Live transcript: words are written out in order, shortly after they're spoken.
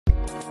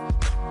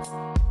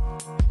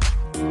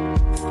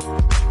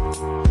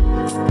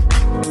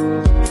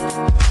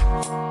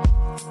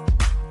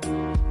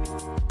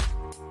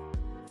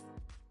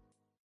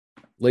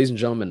Ladies and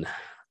gentlemen,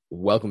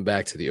 welcome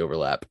back to The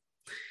Overlap.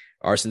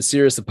 Our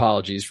sincerest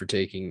apologies for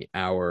taking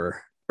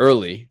our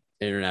early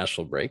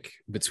international break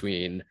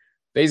between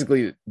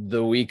basically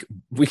the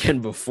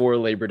weekend before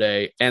Labor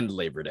Day and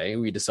Labor Day.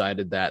 We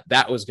decided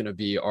that was going to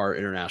be our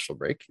international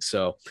break.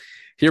 So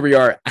here we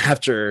are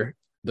after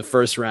the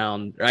first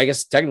round, or I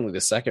guess technically the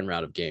second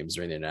round of games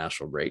during the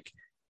international break.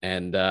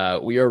 And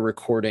we are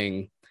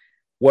recording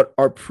what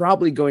are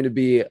probably going to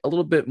be a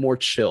little bit more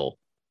chill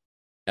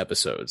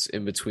episodes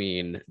in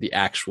between the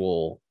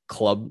actual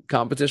club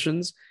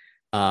competitions.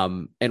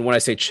 And when I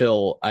say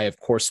chill, I of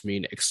course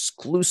mean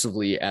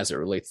exclusively as it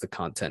relates to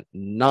content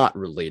not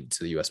related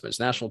to the US men's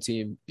national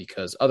team,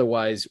 because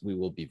otherwise we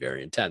will be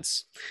very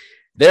intense.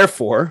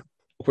 Therefore,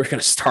 we're going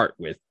to start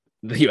with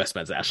the US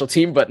men's national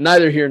team, but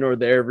neither here nor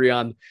there.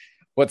 Rian,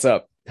 what's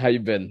up? How you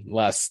been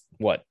last,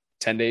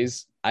 10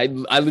 days? I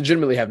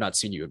legitimately have not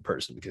seen you in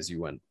person because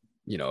you went,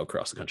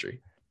 across the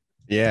country.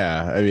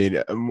 Yeah, I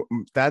mean,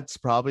 that's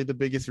probably the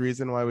biggest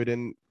reason why we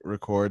didn't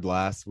record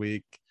last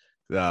week.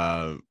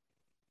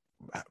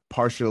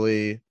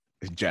 Partially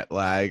jet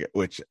lag,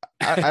 which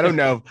I don't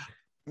know.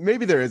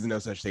 Maybe there is no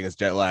such thing as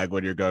jet lag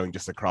when you're going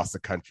just across the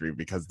country,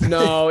 because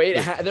no,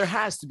 there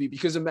has to be,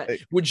 because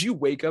would you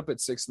wake up at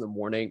 6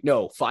 a.m?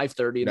 No,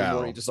 5:30 in the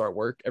morning to start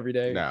work every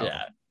day? No.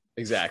 Yeah,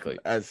 exactly.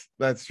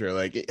 That's true.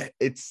 Like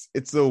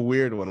it's a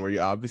weird one where you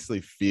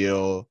obviously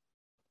feel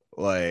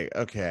like,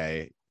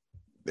 okay,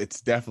 there's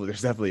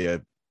definitely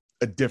a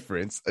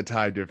difference, a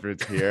time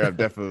difference here. I'm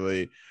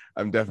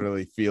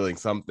definitely feeling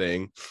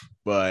something,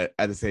 but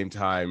at the same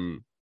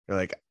time, you're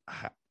like,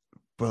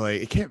 but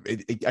like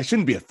I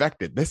shouldn't be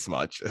affected this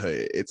much.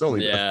 It's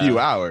only a few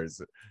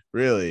hours,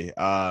 really.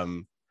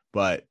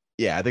 But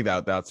yeah, I think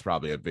that's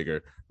probably a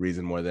bigger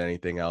reason more than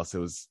anything else.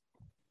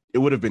 It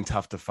would have been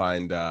tough to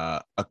find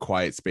a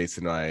quiet space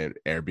in my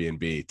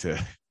Airbnb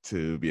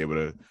to be able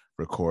to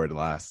record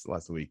last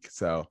week.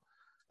 So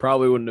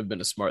probably wouldn't have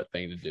been a smart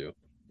thing to do.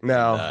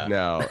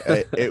 No.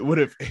 It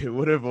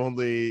would have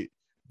only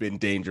been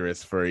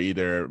dangerous for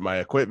either my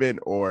equipment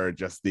or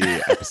just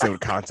the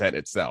episode content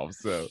itself.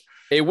 So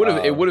it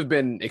would have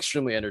been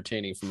extremely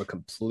entertaining from a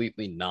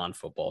completely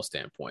non-football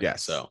standpoint.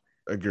 Yes. So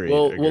agreed.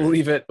 We'll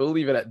leave it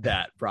at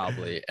that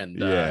probably, and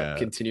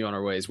continue on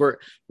our ways. We're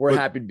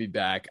happy to be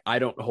back. I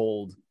don't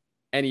hold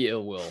any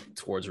ill will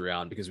towards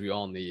Rian, because we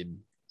all need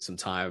some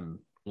time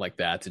like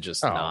that to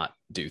just not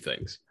do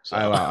things. So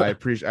I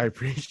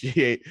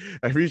appreciate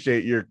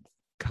your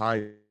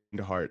kind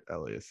heart,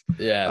 Elias.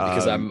 Yeah,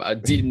 because I'm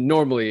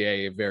normally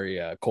a very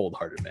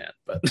cold-hearted man,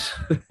 but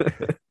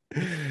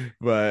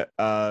but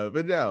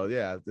no,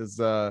 yeah, this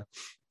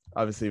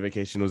obviously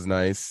vacation was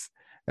nice,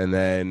 and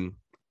then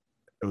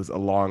it was a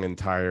long and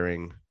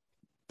tiring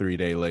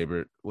 3-day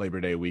Labor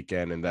Day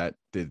weekend, and that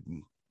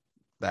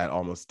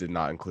almost did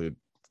not include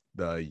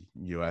the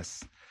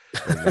US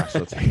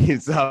national team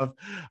stuff.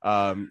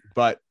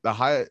 But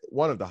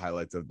one of the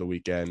highlights of the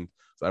weekend,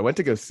 so I went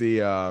to go see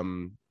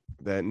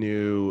that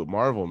new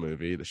Marvel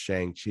movie, the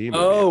Shang-Chi movie.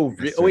 Oh,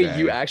 wait,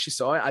 you actually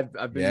saw it?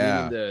 I've been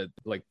meaning to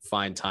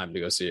find time to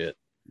go see it.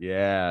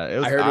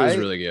 Yeah, I heard it was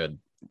really good.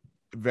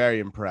 Very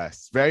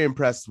impressed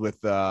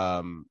with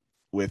the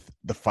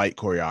fight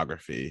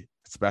choreography,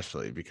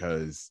 especially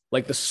because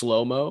like the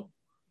slow-mo.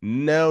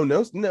 No,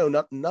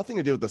 nothing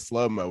to do with the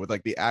slow-mo, with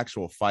like the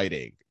actual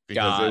fighting,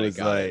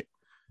 because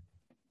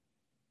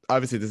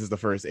obviously this is the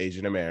first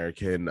Asian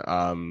American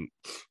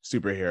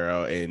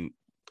superhero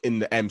in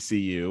the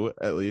MCU,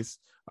 at least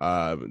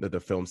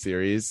the film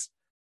series,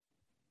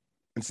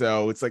 and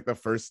so it's like the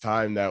first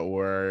time that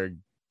we're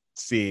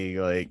seeing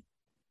like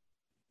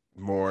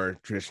more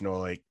traditional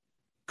like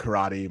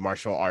karate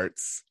martial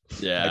arts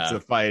types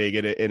of fighting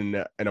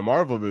in a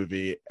Marvel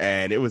movie,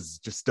 and it was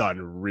just done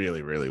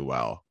really, really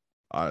well.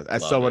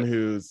 As someone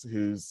who's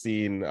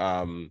seen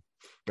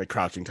like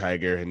Crouching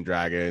Tiger, Hidden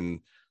Dragon,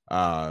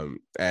 and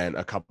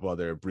a couple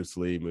other Bruce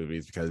Lee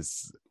movies,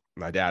 because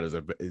my dad is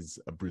a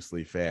Bruce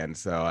Lee fan,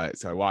 so I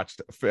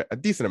watched a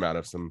decent amount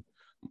of some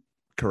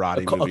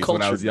karate movies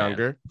when I was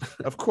younger.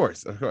 Of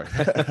course.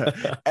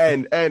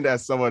 and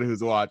as someone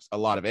who's watched a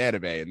lot of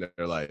anime in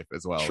their life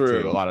as well.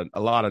 True. Too.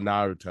 A lot of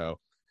Naruto.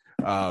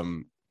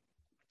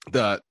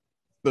 The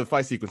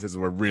fight sequences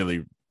were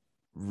really,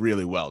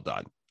 really well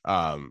done.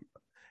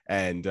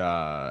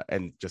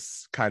 And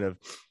just kind of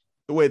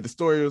the way the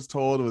story was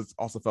told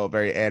also felt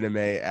very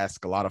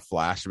anime-esque, a lot of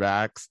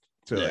flashbacks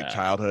to like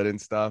childhood and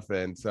stuff.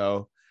 And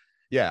so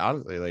yeah,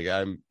 honestly, like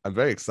I'm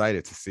very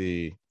excited to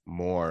see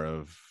more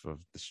of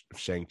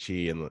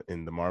Shang-Chi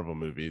in the Marvel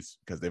movies,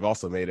 because they've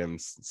also made him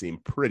seem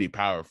pretty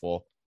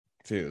powerful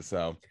too.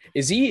 So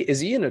is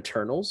he in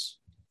Eternals?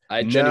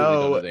 I genuinely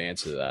don't know the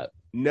answer to that.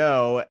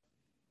 No,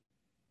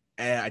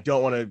 and I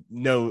don't want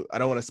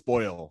to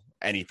spoil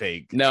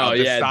anything. No,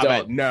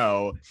 don't.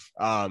 No,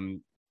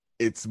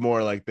 it's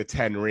more like the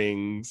 10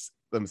 rings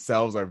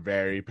themselves are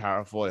very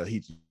powerful.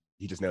 He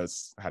he just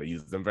knows how to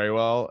use them very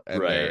well,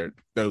 and Right.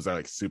 those are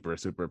like super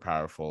super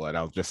powerful. And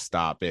I'll just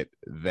stop it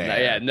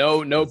there. Yeah,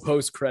 no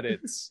post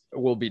credits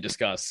will be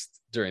discussed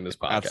during this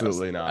podcast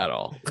Absolutely not at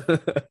all.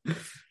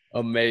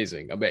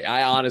 Amazing.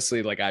 I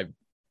honestly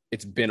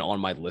it's been on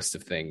my list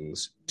of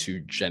things to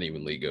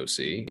genuinely go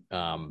see.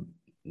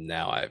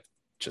 Now I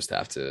just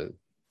have to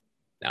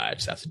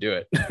do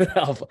it.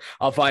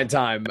 I'll find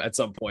time at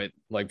some point,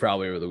 like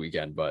probably over the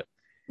weekend, but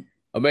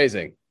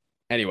amazing.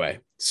 Anyway,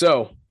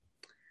 so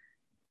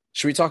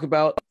should we talk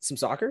about some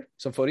soccer,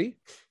 some footy?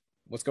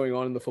 What's going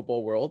on in the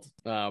football world?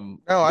 No,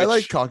 I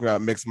like talking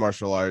about mixed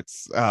martial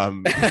arts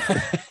movies.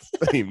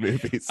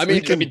 I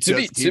mean,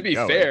 to be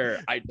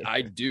fair,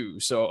 I do.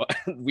 So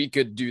we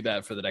could do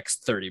that for the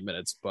next 30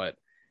 minutes, but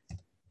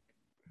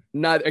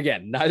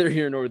neither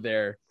here nor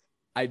there.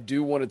 I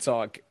do want to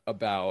talk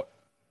about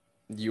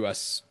the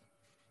U.S.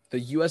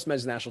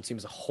 men's national team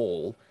as a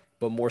whole,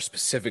 but more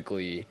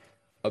specifically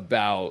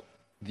about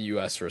the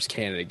U.S. versus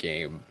Canada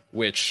game,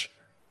 which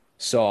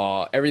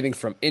saw everything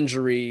from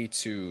injury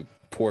to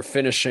poor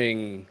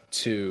finishing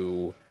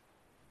to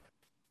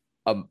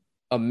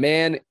a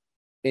man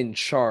in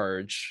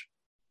charge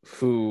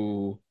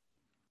who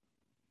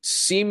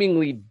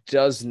seemingly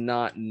does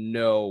not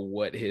know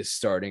what his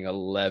starting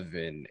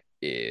 11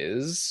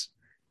 is,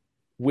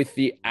 with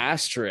the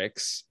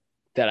asterisks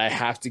that I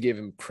have to give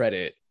him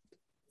credit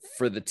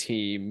for the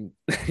team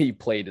he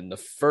played in the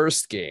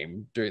first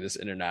game during this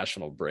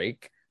international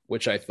break,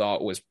 which I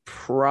thought was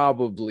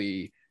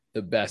probably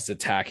the best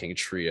attacking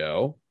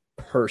trio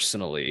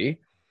personally.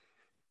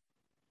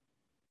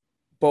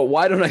 But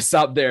why don't I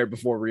stop there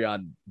before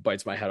Rian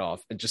bites my head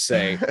off and just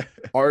say,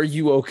 are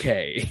you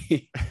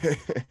okay?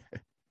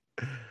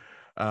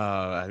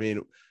 I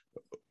mean,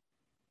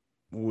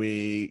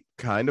 we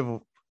kind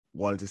of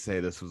wanted to say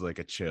this was like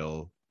a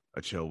chill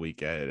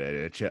weekend,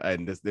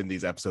 and then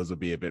these episodes would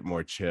be a bit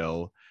more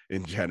chill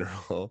in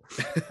general.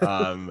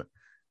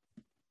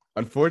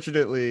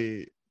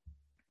 Unfortunately,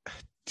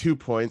 2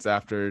 points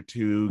after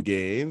 2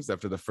 games,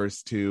 after the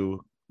first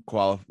 2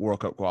 World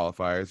Cup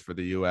qualifiers for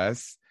the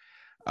US,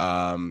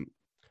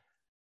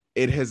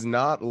 it has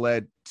not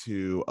led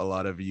to a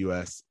lot of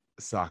US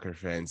soccer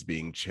fans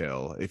being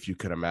chill, if you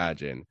could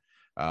imagine,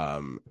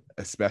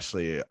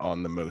 especially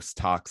on the most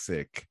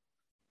toxic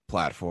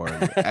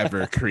platform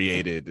ever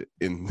created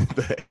in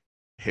the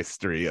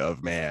history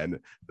of man,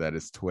 that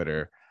is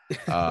Twitter.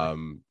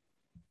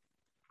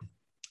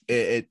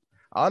 It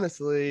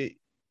honestly,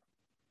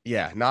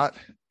 yeah, not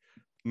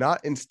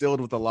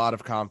instilled with a lot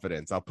of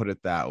confidence, I'll put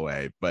it that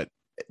way, but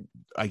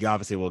I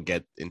obviously will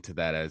get into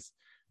that as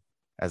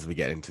we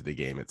get into the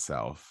game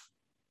itself.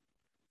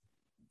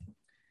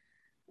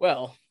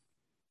 Well,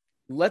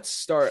 let's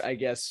start, I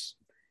guess,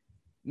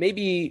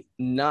 maybe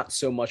not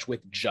so much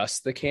with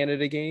just the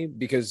Canada game,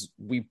 because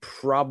we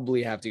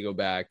probably have to go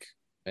back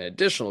an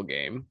additional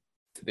game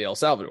to the El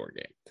Salvador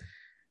game.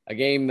 A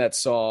game that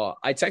saw,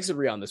 I texted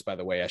Rian this, by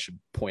the way, I should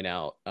point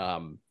out.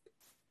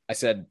 I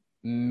said,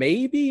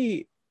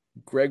 maybe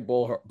Greg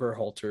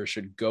Berhalter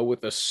should go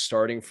with a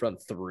starting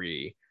front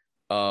 3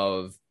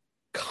 of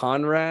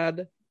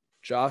Conrad,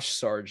 Josh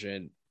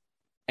Sargent,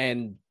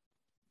 and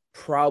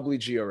probably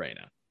Gio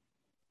Reyna.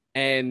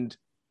 And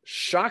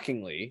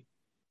shockingly,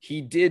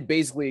 he did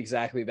basically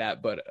exactly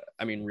that. But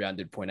I mean, Rian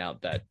did point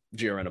out that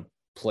Gio Reyna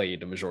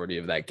played a majority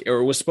of that,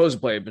 or was supposed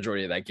to play a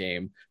majority of that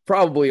game,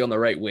 probably on the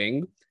right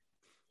wing.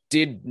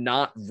 Did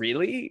not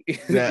really. He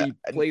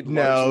played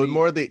largely...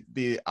 more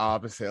the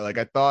opposite. Like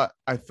I thought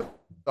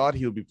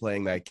he would be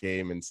playing that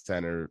game in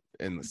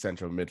the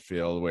central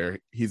midfield, where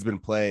he's been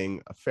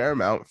playing a fair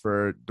amount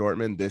for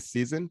Dortmund this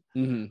season.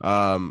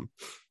 Mm-hmm.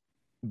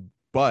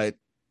 But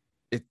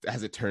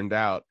as it turned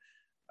out,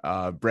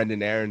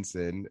 Brendan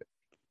Aronson,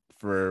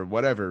 for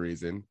whatever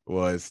reason,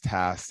 was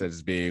tasked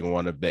as being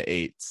one of the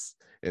 8s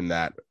in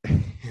that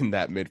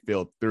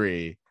midfield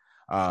 3,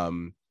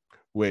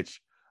 which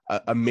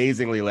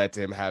amazingly led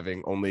to him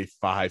having only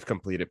 5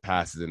 completed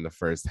passes in the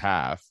first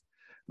half.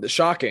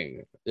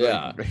 Shocking.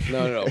 Yeah.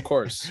 No, of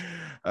course.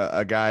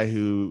 A guy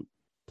who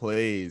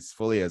plays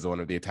fully as one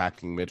of the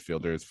attacking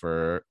midfielders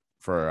for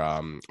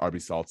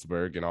RB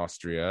Salzburg in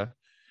Austria.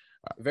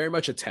 Very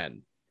much a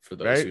 10 for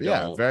those who don't.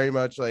 Yeah, very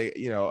much like,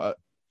 a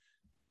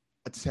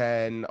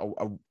 10,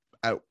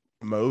 at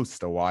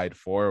most a wide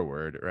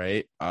forward,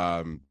 right?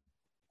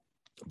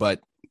 But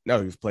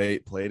no, he's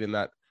played in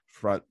that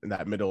front, in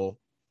that middle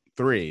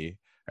 3,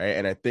 right?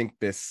 And I think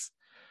this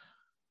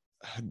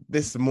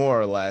more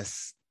or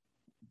less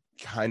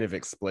kind of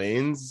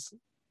explains,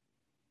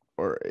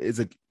 or is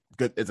a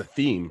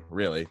theme,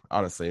 really,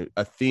 honestly,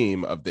 a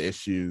theme of the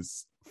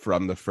issues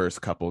from the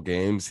first couple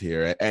games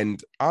here,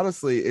 and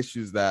honestly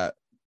issues that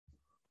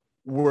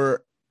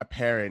were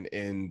apparent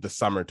in the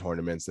summer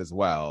tournaments as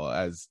well.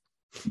 As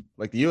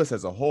like the US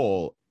as a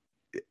whole,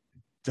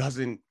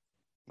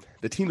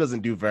 the team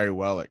doesn't do very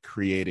well at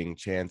creating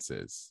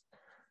chances,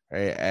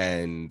 right?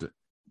 And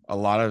a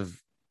lot of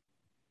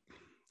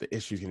the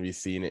issues can be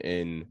seen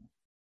in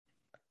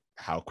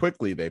how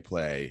quickly they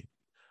play,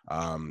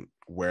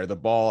 where the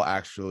ball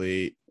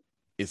actually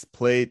is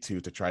played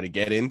to try to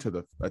get into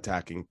the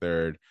attacking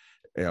third,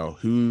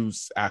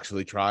 who's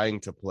actually trying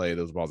to play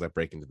those balls that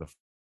break into the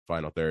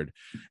final third.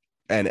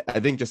 And I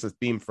think just a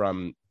theme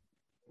from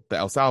the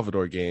El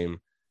Salvador game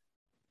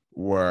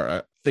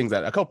were things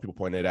that a couple people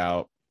pointed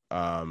out,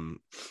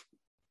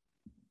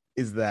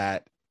 is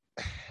that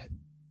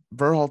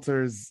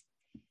Berhalter's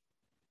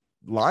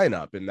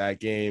lineup in that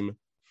game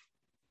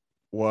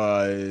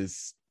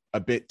was a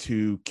bit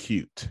too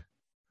cute,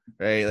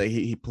 right? Like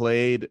he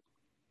played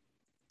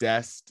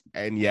Dest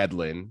and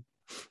Yedlin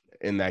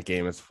in that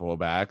game as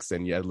fullbacks,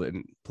 and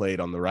Yedlin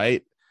played on the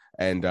right,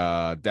 and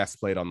Dest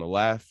played on the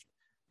left.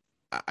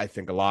 I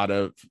think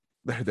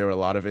there were a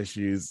lot of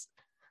issues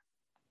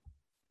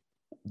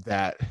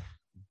that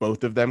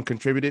both of them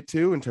contributed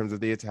to in terms of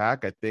the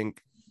attack. I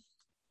think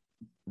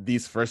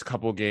these first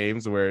couple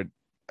games where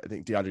I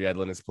think DeAndre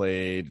Yedlin has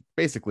played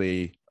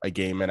basically a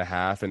game and a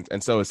half,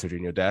 and so has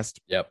Serginho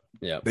Dest. Yep.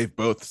 They've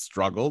both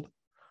struggled.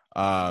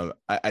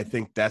 I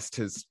think Dest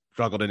has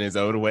struggled in his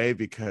own way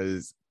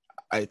because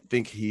I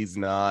think he's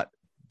not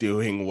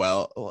doing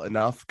well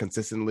enough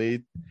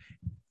consistently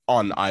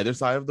on either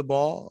side of the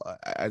ball.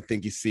 I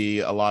think you see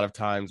a lot of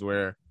times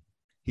where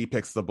he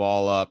picks the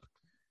ball up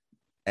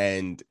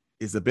and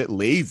is a bit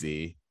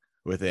lazy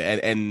with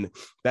it. And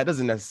that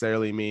doesn't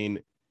necessarily mean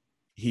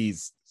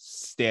he's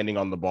standing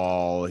on the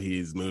ball,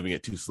 he's moving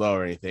it too slow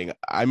or anything.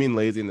 I mean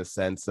lazy in the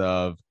sense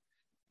of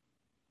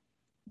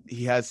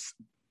he has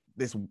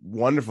this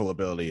wonderful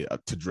ability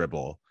to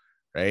dribble,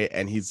 right?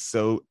 And he's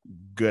so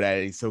good at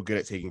it. He's so good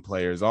at taking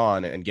players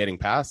on and getting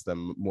past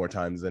them more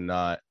times than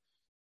not.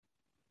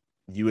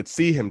 You would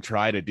see him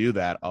try to do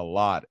that a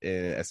lot,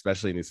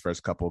 especially in these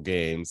first couple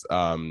games.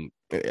 In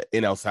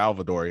El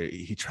Salvador,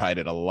 he tried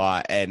it a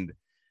lot, and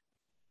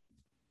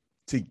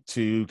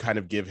to kind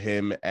of give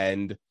him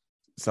and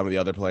some of the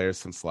other players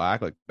some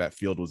slack, like that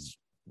field was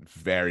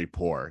very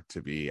poor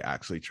to be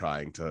actually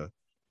trying to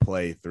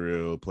play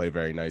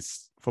very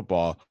nice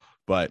football.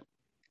 But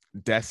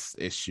Dest's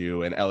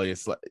issue and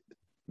Elias,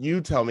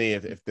 you tell me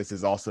if this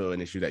is also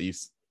an issue that you've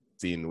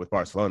seen with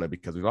Barcelona,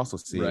 because we've also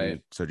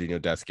seen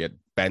Serginho Dest get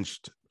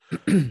benched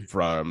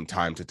from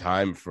time to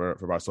time for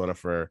Barcelona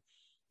for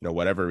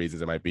whatever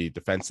reasons it might be.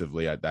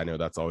 Defensively, I know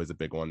that's always a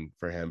big one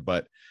for him,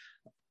 but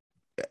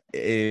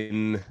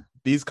in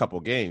these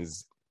couple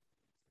games,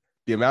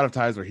 the amount of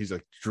times where he's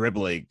like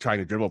trying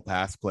to dribble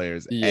past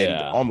players and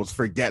almost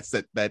forgets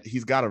that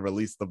he's got to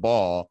release the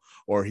ball,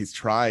 or he's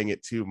trying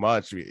it too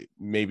much,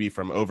 maybe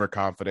from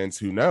overconfidence,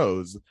 who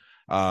knows.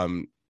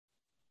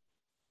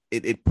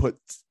 It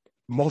puts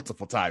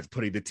multiple times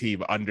putting the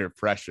team under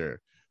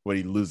pressure when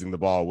he's losing the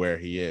ball where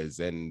he is.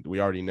 And we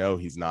already know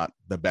he's not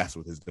the best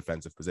with his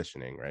defensive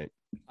positioning, right?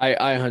 I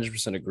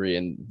 100% agree.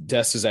 And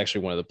Dest is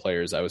actually one of the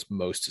players I was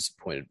most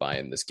disappointed by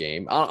in this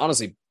game.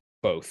 Honestly,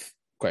 both,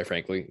 quite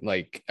frankly.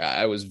 Like,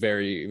 I was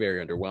very,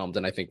 very underwhelmed.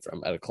 And I think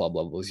at a club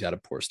level, he's had a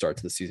poor start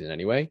to the season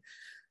anyway.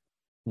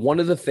 One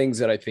of the things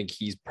that I think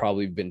he's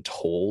probably been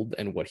told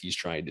and what he's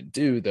trying to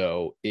do,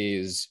 though,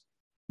 is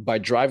by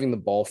driving the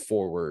ball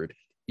forward,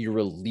 you're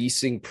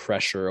releasing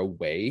pressure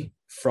away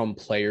from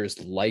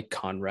players like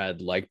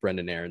Conrad, like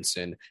Brendan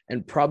Aronson,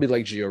 and probably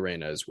like Gio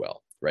Reyna as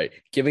well, right?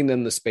 Giving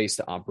them the space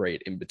to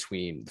operate in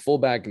between the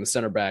fullback and the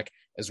center back,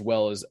 as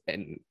well as,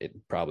 and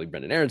probably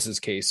Brendan Aronson's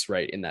case,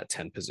 right, in that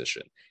 10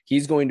 position.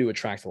 He's going to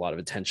attract a lot of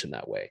attention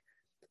that way.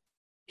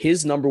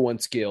 His number one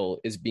skill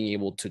is being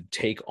able to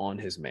take on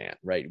his man,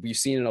 right? We've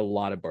seen it a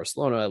lot at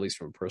Barcelona, at least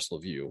from a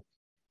personal view,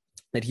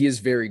 that he is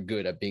very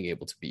good at being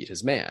able to beat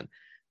his man.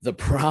 The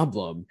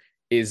problem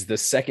is the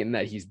second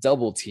that he's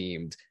double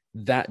teamed,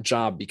 that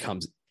job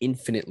becomes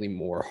infinitely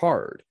more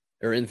hard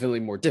or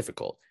infinitely more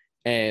difficult.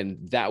 And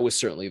that was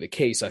certainly the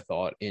case, I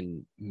thought,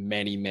 in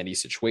many, many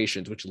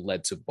situations, which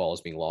led to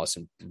balls being lost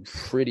in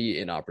pretty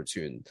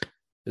inopportune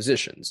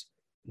positions.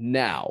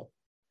 Now,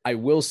 I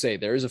will say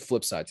there is a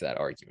flip side to that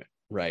argument,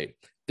 right?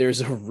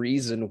 There's a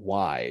reason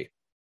why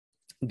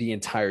the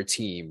entire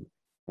team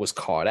was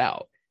caught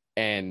out.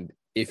 And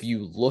if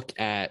you look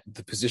at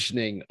the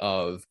positioning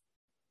of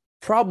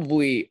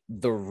probably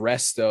not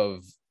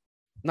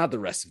the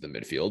rest of the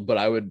midfield, but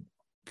I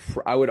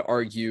would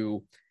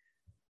argue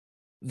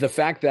the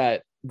fact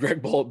that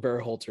Greg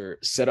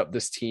Berhalter set up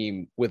this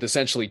team with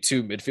essentially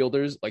two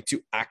midfielders, like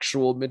two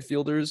actual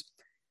midfielders,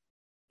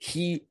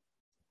 he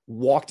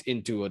walked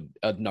into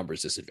a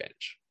numbers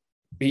disadvantage.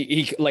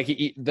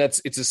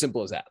 It's as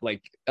simple as that.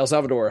 Like, El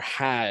Salvador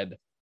had,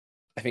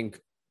 I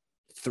think,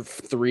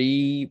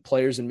 three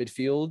players in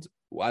midfield,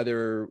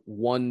 either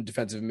one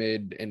defensive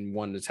mid and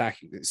one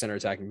center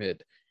attacking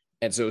mid.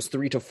 And so it's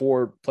 3 to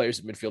 4 players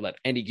in midfield at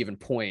any given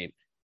point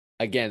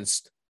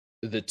against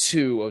the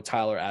two of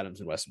Tyler Adams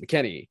and Weston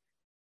McKennie.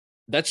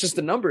 That's just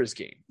a numbers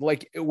game.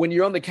 Like, when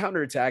you're on the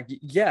counterattack,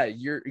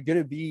 you're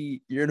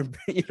in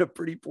a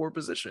pretty poor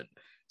position.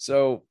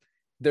 So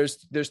there's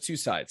two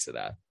sides to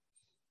that.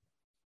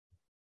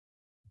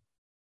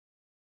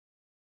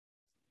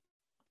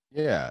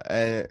 Yeah,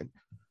 and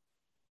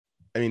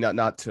I mean,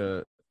 not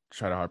to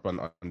try to harp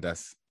on Des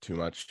too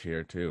much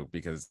here too,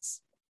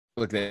 because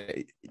look,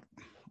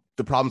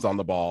 the problems on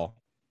the ball,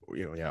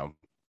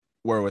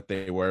 were what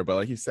they were. But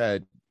like you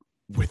said,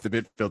 with the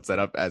midfield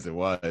setup as it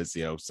was,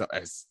 so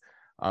as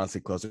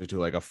honestly closer to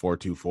like a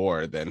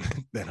 4-2-4 than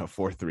than a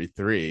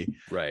 4-3-3.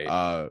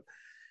 Right.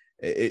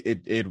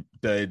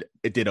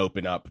 It did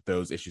open up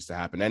those issues to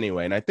happen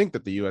anyway. And I think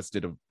that the US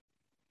did a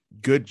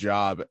good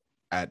job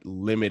at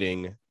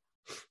limiting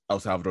El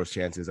Salvador's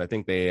chances. I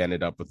think they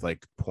ended up with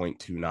like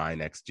 0.29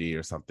 XG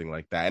or something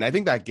like that. And I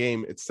think that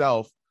game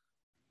itself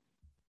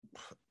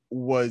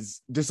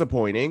was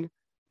disappointing,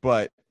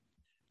 but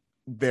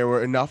there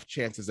were enough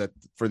chances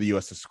for the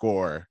US to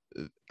score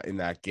in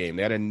that game.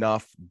 They had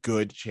enough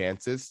good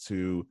chances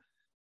to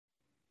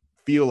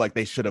feel like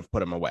they should have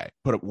put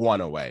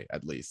one away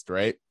at least,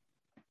 right?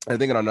 I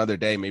think on another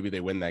day, maybe they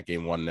win that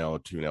game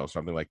 1-0, 2-0,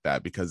 something like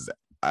that, because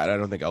I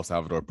don't think El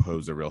Salvador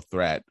posed a real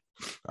threat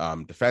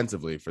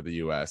defensively for the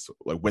US,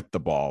 like with the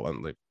ball,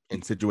 and like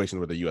in situations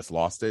where the US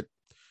lost it.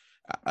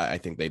 I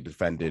think they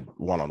defended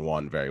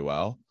one-on-one very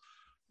well.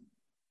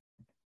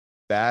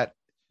 That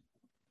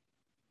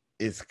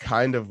is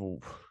kind of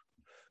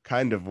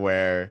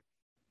where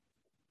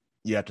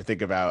you have to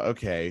think about,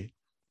 okay,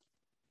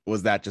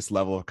 was that just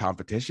level of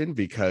competition?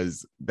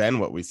 Because then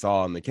what we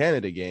saw in the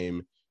Canada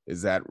game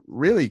is that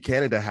really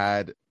Canada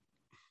had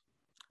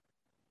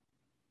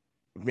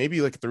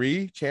maybe like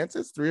 3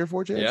 or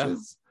 4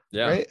 chances,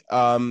 yeah. right?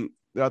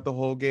 Throughout the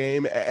whole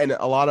game. And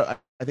I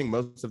think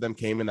most of them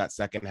came in that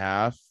second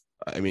half.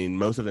 I mean,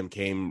 most of them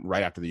came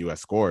right after the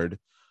US scored,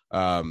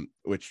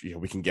 which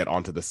we can get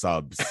onto the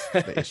subs,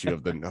 the issue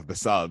of the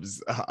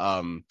subs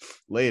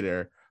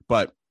later.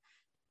 But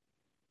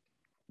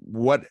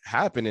what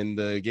happened in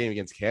the game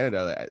against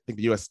Canada, I think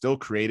the US still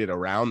created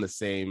around the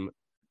same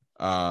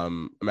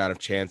amount of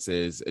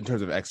chances in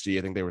terms of XG.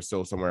 I think they were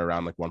still somewhere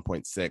around like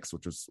 1.6,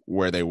 which was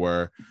where they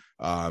were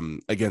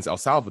against El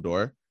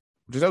Salvador,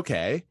 which is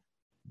okay.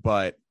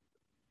 But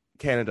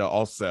Canada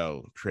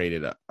also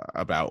created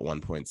about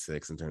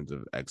 1.6 in terms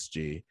of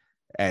XG.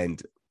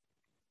 And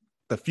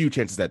the few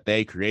chances that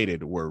they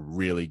created were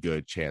really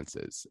good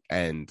chances.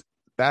 And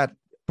that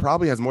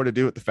probably has more to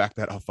do with the fact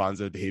that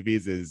Alphonso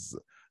Davies is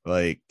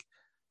like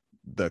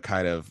the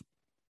kind of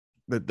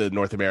the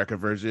North America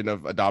version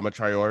of Adama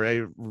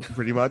Traore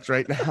pretty much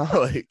right now.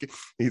 Like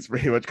he's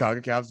pretty much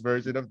CONCACAF's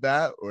version of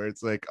that, where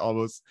it's like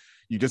almost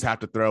you just have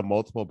to throw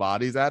multiple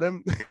bodies at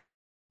him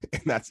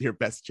and that's your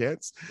best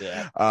chance.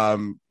 Yeah.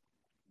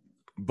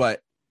 But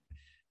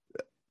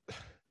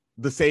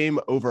the same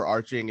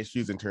overarching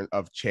issues in terms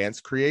of chance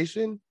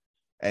creation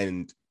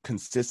and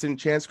consistent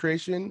chance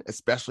creation,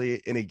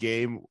 especially in a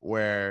game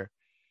where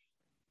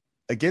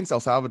against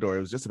El Salvador, it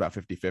was just about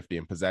 50-50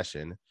 in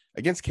possession.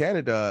 Against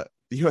Canada,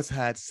 the US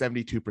had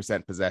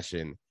 72%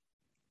 possession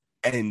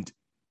and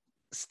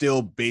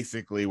still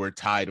basically were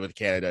tied with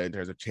Canada in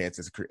terms of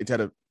chances,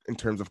 in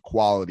terms of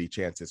quality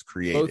chances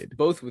created.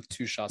 Both with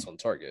 2 shots on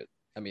target.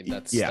 I mean,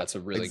 that's a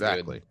really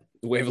exactly.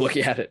 good way of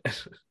looking at it.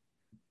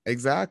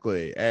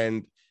 Exactly.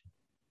 And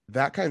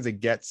that kind of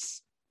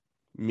gets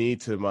me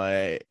to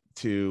my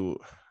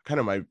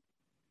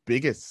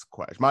biggest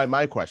question,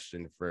 my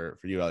question for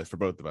you, Alex, for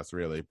both of us,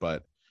 really.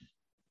 But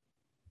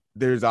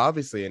there's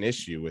obviously an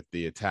issue with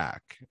the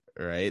attack,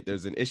 right?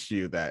 There's an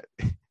issue that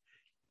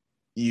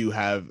you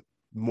have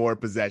more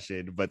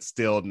possession, but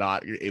still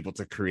not able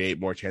to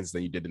create more chances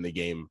than you did in the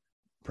game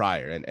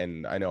prior.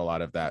 And I know a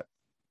lot of that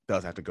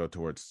does have to go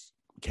towards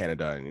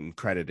Canada and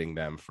crediting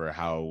them for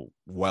how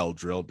well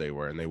drilled they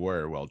were, and they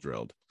were well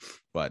drilled.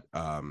 But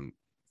I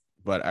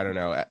don't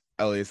know,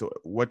 Elias,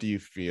 what do you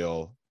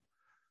feel?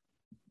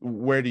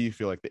 Where do you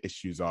feel like the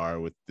issues are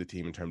with the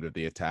team in terms of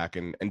the attack?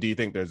 And do you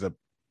think there's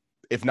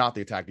if not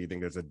the attack, do you think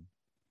there's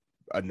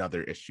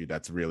another issue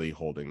that's really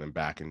holding them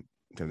back in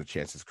terms of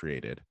chances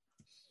created?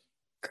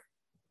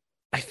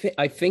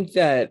 I think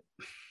that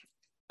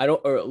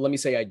let me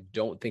say, I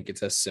don't think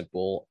it's as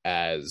simple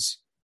as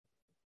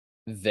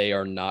they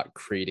are not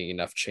creating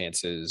enough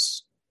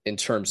chances in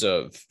terms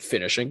of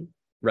finishing,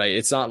 right?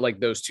 It's not like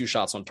those 2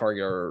 shots on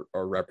target are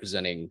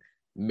representing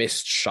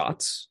missed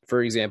shots,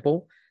 for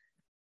example.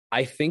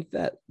 I think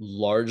that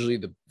largely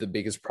the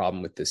biggest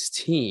problem with this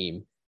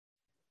team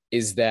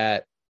is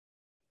that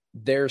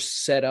they're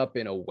set up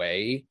in a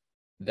way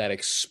that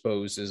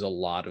exposes a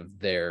lot of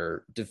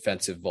their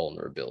defensive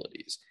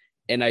vulnerabilities.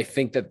 And I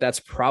think that that's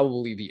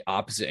probably the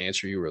opposite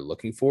answer you were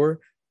looking for,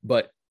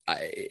 but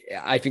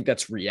I think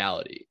that's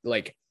reality.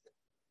 Like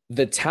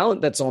the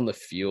talent that's on the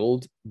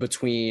field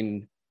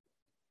between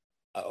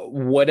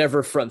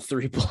whatever front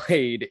 3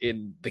 played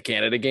in the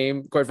Canada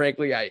game, quite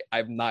frankly,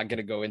 I'm not going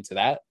to go into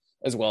that,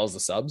 as well as the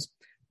subs.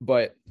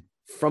 But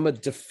from a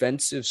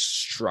defensive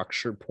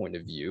structure point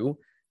of view,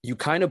 you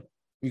kind of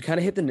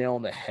hit the nail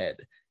on the head.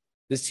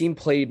 This team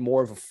played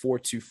more of a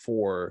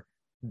 4-2-4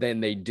 than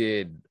they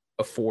did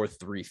a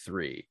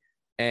 4-3-3.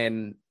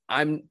 And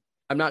I'm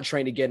not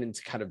trying to get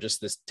into kind of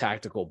just this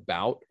tactical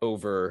bout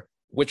over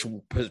which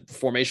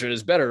formation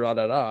is better.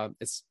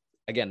 It's,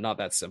 again, not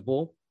that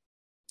simple.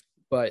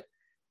 But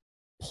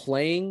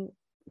playing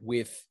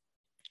with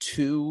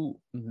 2,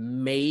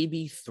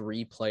 maybe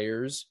 3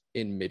 players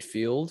in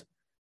midfield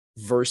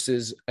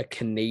versus a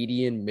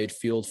Canadian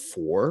midfield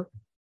four,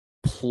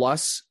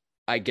 plus,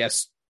 I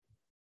guess,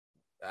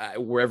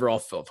 wherever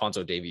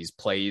Alfonso Davies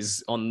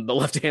plays on the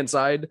left hand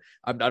side.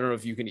 I don't know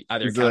if you can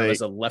either He's count him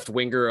as like a left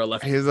winger or a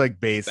left he's like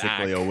basically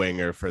back. a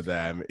winger for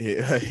them.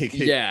 Yeah,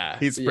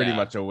 He's pretty yeah.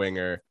 much a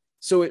winger.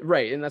 So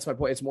right, and that's my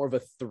point. It's more of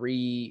a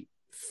 3-4-3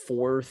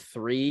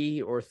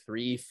 or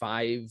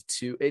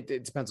 3-5-2.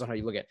 It depends on how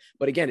you look at it.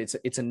 But again,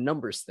 it's a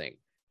numbers thing.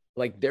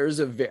 Like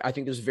I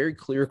think there's a very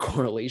clear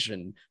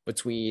correlation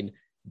between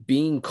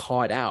being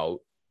caught out,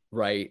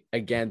 right,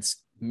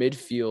 against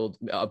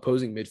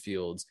opposing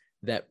midfields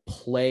that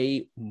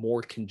play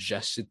more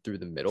congested through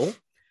the middle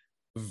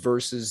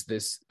versus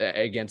this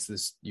against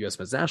this US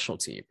men's national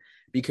team,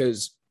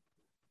 because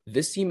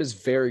this team is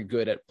very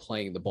good at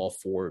playing the ball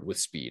forward with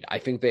speed. I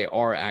think they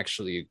are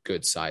actually a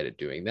good side at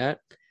doing that.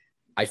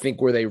 I think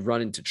where they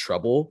run into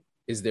trouble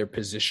is their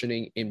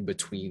positioning in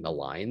between the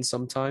lines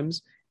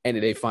sometimes,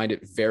 and they find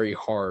it very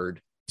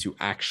hard to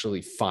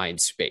actually find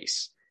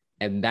space.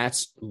 And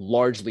that's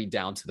largely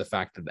down to the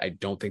fact that I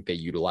don't think they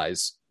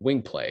utilize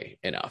wing play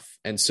enough.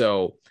 And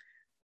so,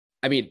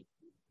 I mean,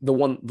 the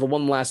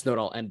one last note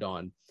I'll end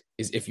on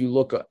is if you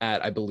look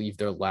at, I believe,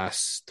 their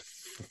last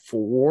 3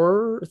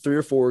 or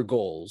 4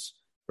 goals,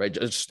 right,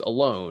 just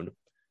alone,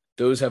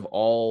 those have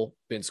all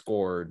been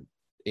scored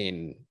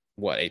in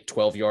what, a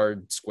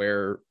 12-yard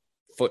square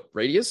foot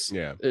radius,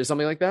 or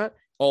something like that,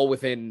 all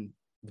within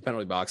the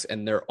penalty box,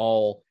 and they're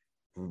all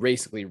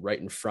basically right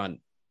in front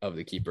of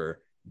the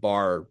keeper,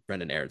 bar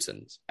Brendan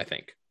Aaronson's, I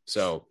think.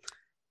 So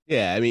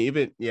yeah, I mean,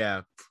 even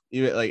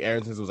like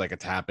Aaronson's was like a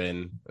tap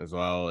in as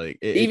well. Like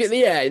even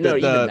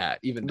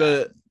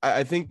that.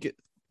 I think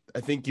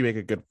you make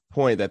a good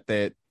point that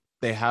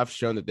they have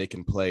shown that they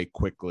can play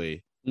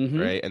quickly,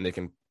 right, and they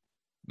can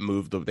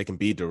they can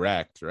be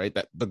direct, right.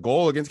 That the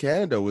goal against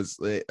Canada was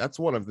that's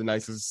one of the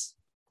nicest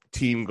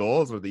team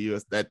goals with the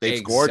US that they've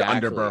scored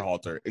under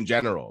Berhalter in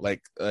general.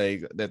 Like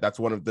that's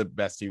one of the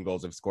best team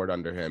goals they've scored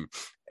under him,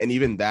 and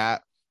even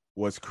that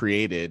was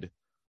created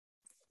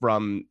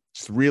from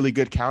just really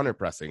good counter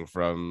pressing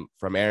from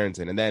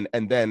Aronson,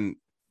 and then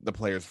the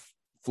players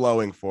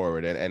flowing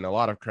forward, and a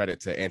lot of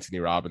credit to Anthony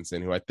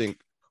Robinson, who I think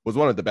was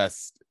one of the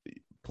best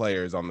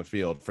players on the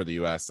field for the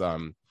US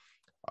on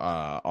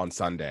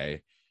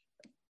Sunday.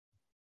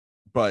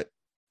 But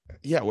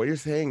yeah, what you're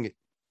saying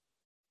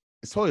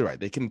is totally right.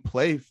 They can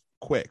play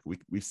quick.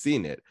 We've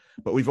seen it,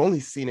 but we've only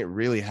seen it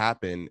really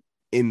happen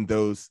in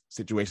those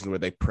situations where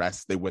they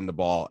press, they win the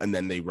ball, and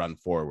then they run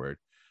forward,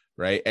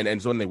 right?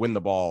 And so when they win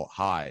the ball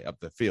high up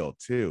the field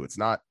too, it's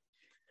not.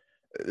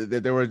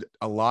 There were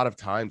a lot of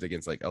times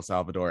against like El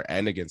Salvador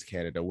and against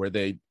Canada where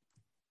they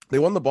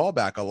won the ball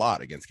back a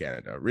lot against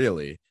Canada,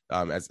 really.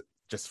 As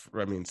just,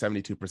 I mean,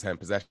 72%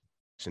 possession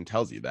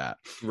tells you that,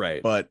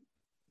 right? But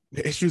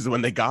the issue is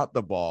when they got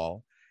the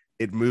ball,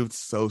 it moved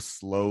so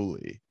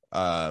slowly,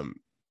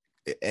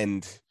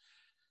 and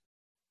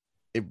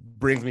it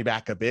brings me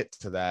back a bit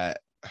to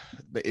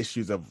the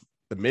issues of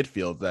the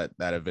midfield that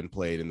have been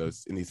played in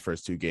these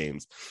first two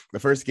games. The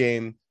first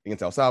game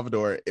against El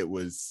Salvador, it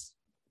was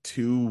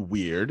too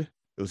weird.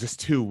 It was just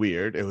too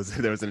weird. There was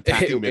an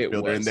attacking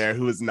midfielder in there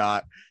who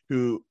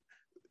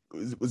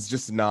was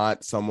just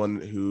not someone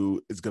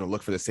who is going to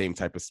look for the same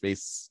type of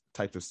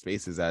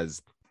spaces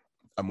as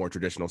a more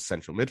traditional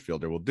central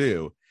midfielder will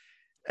do.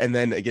 And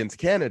then against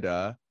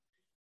Canada,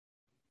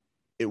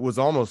 it was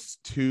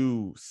almost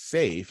too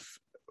safe,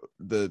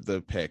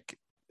 the pick,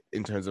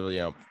 in terms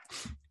of,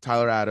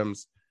 Tyler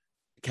Adams,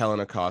 Kellen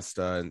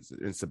Acosta,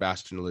 and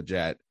Sebastian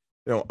Lletget.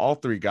 All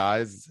three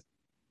guys,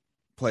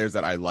 players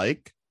that I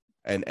like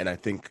and I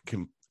think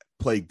can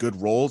play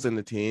good roles in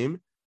the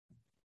team.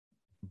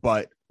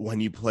 But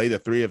when you play the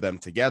three of them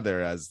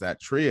together as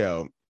that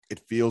trio, it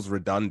feels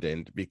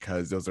redundant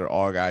because those are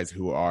all guys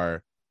who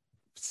are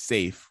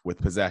safe with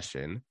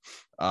possession.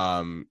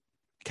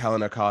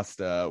 Kellen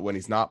Acosta, when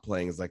he's not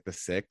playing, is like the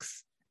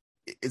 6.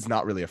 It's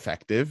not really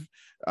effective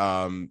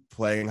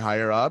playing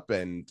higher up,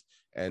 and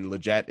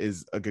Lletget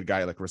is a good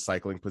guy, like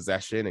recycling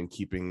possession and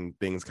keeping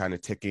things kind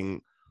of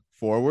ticking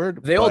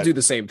forward. They all do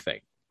the same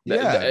thing.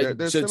 Yeah,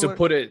 to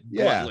put it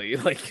bluntly,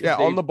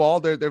 on the ball,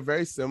 they're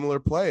very similar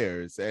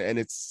players, and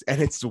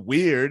it's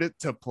weird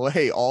to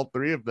play all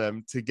three of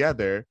them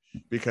together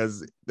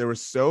because there were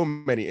so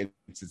many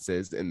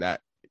instances in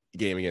that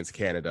game against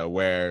Canada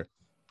where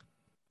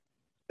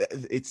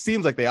it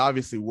seems like they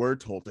obviously were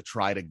told to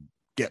try to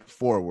get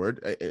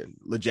forward,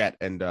 Lletget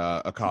and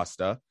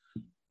Acosta,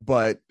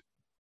 but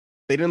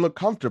they didn't look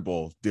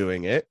comfortable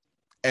doing it,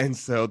 and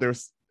so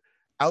there's,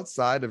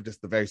 outside of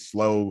just the very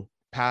slow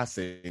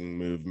passing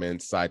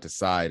movements side to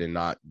side and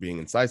not being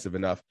incisive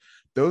enough,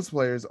 those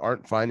players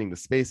aren't finding the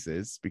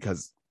spaces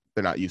because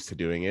they're not used to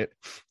doing it,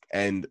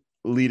 and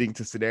leading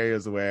to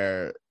scenarios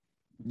where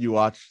you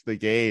watch the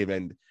game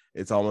and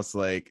it's almost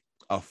like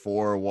a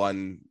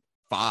 4-1-5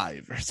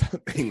 or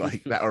something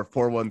like that, or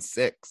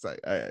 4-1-6.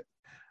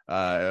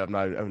 I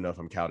don't know if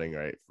I'm counting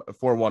right.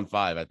 4-1-5,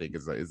 I think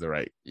is the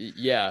right.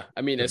 Yeah,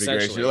 I mean,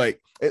 essentially,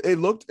 like it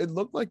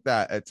looked like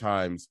that at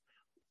times,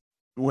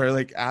 where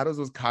like Adams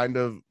was kind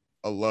of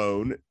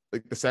alone.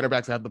 Like the center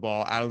backs have the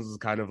ball. Adams is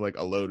kind of like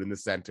alone in the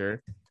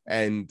center,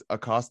 and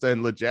Acosta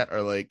and Leggett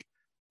are like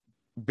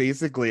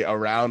basically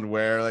around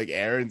where like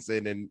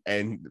Aronson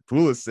and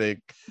Pulisic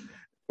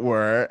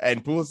were,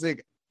 and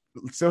Pulisic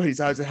so many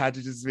times I had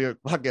to just be like,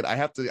 fuck it, I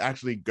have to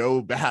actually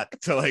go back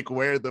to like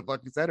where the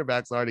fucking center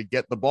backs are to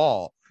get the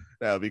ball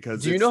now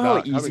because Do you it's know how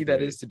not easy coming to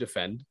that me. is to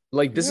defend?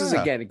 Like, this is,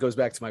 Yeah, again, it goes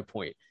back to my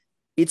point.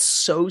 It's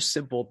so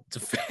simple to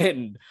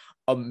defend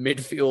a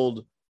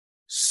midfield,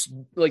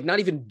 like not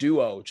even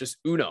duo, just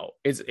uno.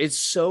 It's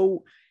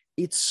so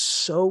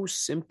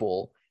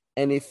simple,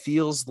 and it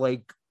feels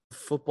like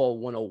football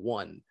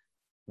 101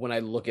 when I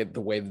look at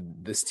the way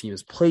this team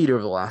has played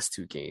over the last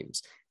two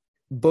games,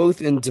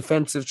 both in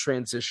defensive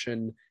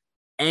transition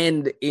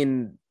and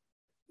in,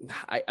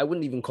 I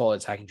wouldn't even call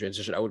it attacking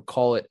transition. I would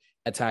call it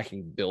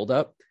attacking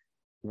buildup,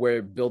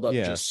 where buildup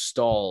yeah, just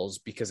stalls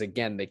because,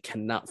 again, they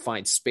cannot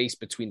find space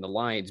between the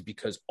lines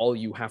because all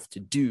you have to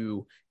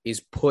do is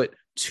put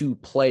two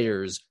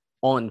players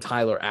on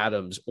Tyler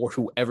Adams or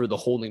whoever the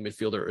holding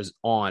midfielder is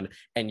on,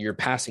 and your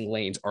passing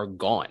lanes are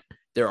gone.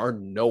 There are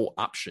no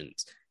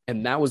options.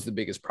 And that was the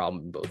biggest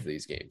problem in both of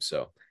these games.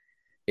 So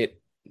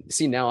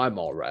now I'm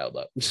all riled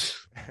up.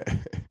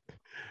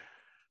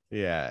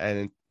 yeah,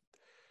 and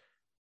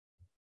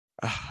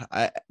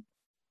I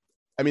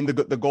mean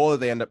the goal that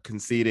they end up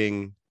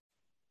conceding,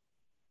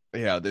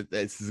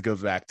 this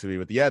goes back to me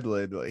with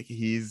Yedlin. Like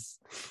he's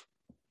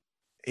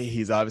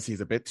obviously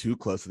he's a bit too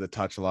close to the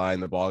touch line.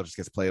 The ball just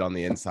gets played on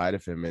the inside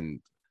of him.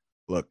 And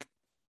look,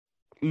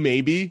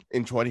 maybe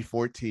in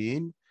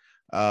 2014,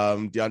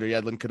 DeAndre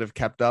Yedlin could have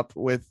kept up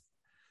with.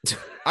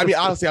 I mean,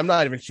 honestly, I'm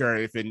not even sure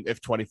if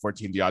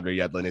 2014 DeAndre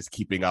Yedlin is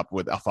keeping up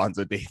with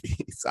Alphonso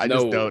Davies. I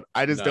just don't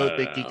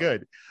think he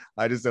could.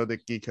 I just don't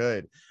think he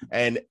could.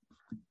 And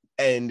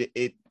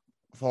it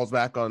falls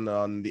back on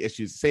the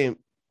issues, same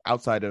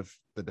outside of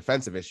the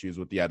defensive issues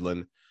with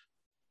Yedlin.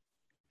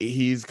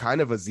 He's kind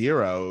of a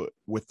zero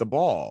with the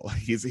ball.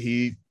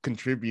 He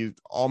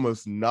contributes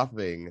almost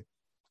nothing.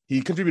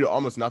 He contributed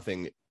almost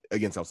nothing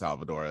against El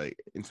Salvador, like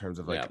in terms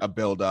of like a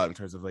build up, in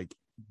terms of like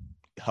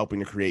helping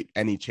to create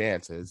any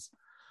chances.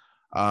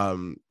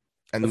 And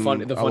the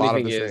funny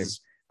thing is,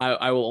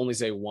 I will only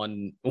say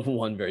one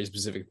very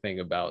specific thing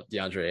about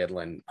DeAndre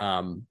Yedlin.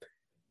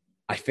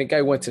 I think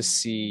I went to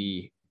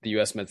see the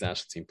U.S. men's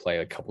national team play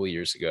a couple of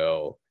years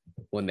ago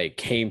when they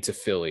came to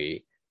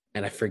Philly,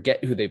 and I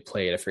forget who they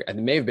played. It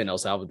may have been El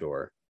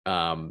Salvador.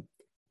 I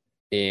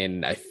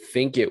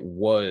think it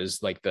was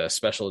like the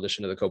special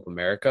edition of the Copa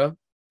America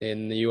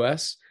in the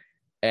U.S.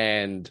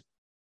 And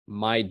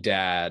my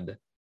dad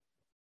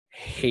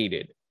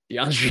hated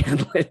DeAndre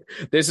Yedlin.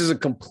 This is a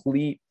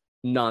complete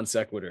non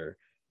sequitur,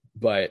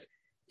 but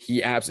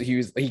he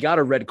got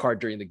a red card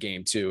during the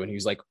game too, and he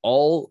was like,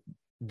 all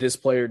this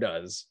player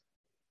does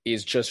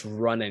is just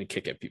run and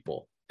kick at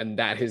people, and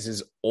that is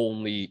his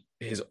only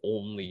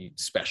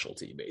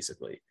specialty,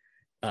 basically,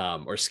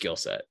 or skill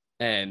set.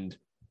 And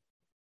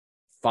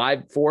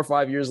 4 or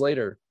 5 years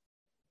later,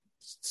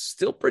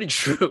 still pretty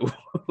true.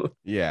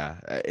 Yeah,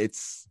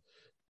 it's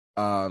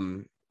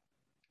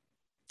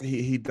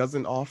he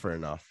doesn't offer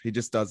enough. He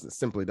just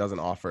simply doesn't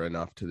offer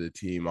enough to the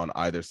team on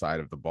either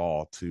side of the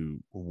ball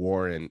to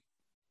warrant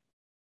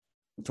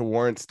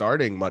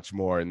starting much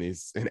more in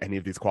any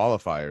of these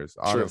qualifiers,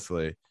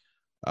 honestly.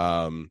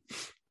 And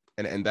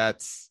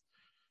that's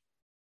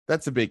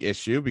a big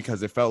issue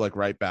because it felt like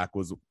right back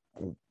was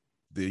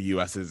the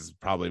US's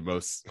probably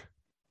most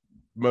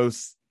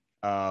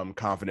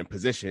confident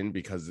position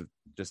because of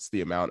just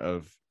the amount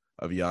of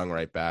young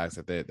right backs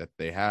that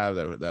they have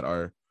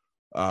that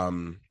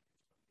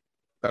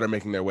are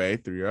making their way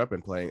through Europe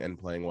and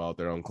playing well at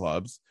their own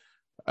clubs.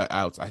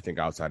 I think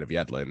outside of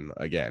Yedlin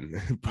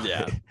again. But,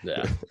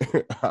 yeah.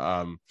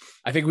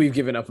 I think we've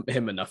given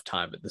him enough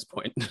time at this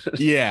point.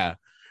 yeah.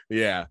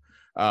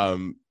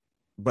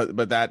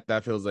 But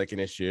that feels like an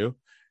issue.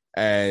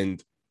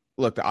 And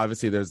look,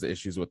 obviously there's the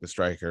issues with the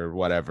striker,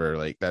 whatever.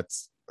 Like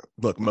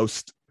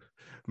most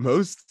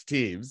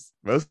teams,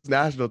 most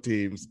national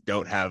teams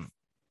don't have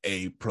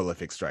a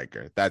prolific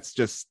striker. That's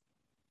just,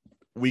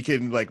 we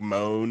can like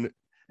moan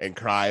and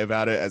cry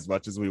about it as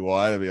much as we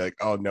want and be like,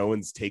 oh, no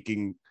one's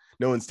taking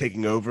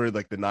over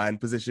like the 9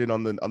 position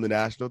on the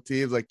national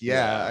teams. Like,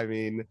 yeah. I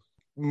mean,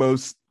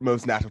 most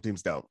national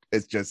teams don't.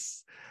 It's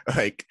just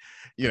like,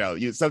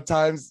 you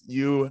sometimes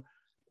you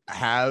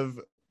have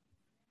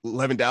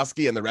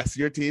Lewandowski and the rest of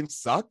your team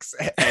sucks,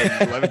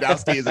 and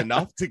Lewandowski is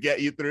enough to get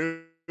you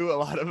through a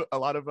lot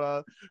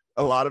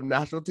of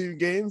national team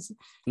games.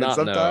 And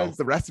sometimes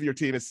the rest of your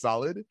team is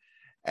solid,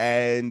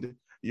 and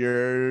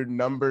your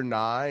number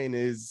 9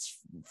 is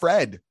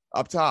Fred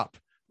up top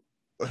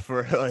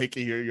for like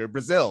your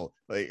Brazil.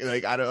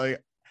 Like I don't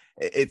like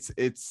it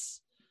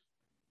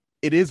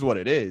is what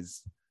it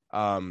is.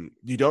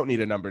 You don't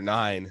need a number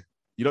 9.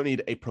 You don't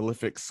need a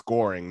prolific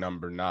scoring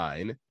number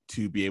 9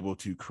 to be able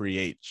to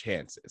create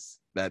chances.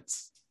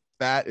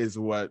 That is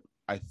what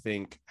I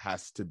think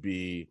has to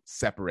be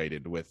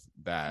separated with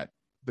the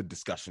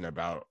discussion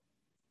about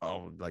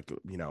oh, like,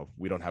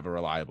 we don't have a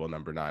reliable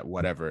number 9,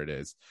 whatever it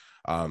is.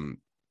 One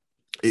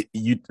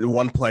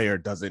player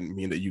doesn't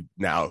mean that you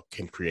now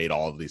can create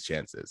all of these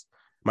chances.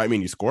 Might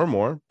mean you score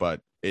more,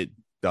 but it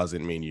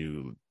doesn't mean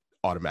you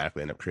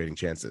automatically end up creating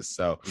chances.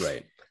 So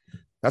right,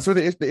 that's where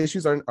the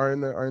issues are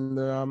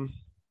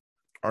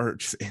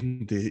just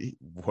in the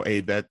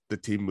way that the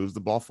team moves the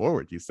ball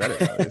forward. You said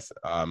it, Elias.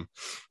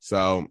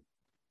 So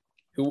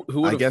who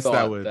would I have guess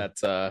thought that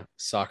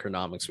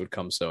soccernomics would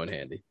come so in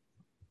handy?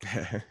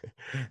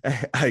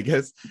 I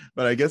guess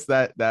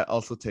that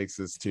also takes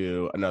us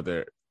to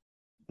another,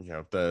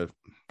 the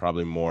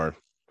probably more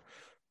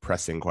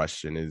pressing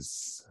question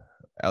is,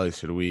 Ellie,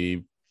 should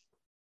we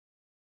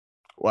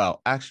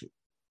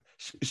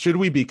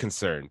be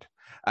concerned?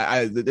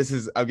 I'm going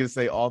to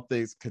say all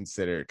things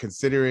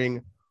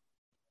considering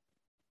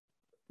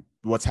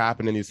what's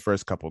happened in these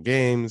first couple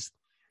games,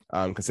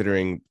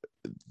 considering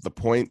the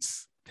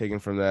points taken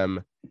from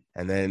them,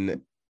 and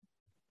then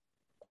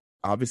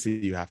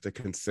obviously you have to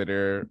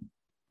consider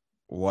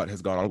what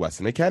has gone on with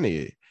Weston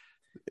McKennie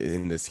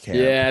in this camp.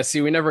 Yeah,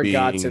 see, we never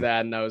got to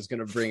that, and I was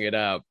going to bring it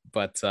up,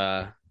 but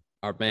our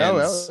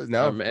man's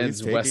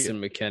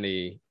Weston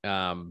McKennie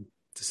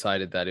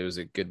decided that it was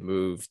a good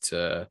move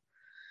to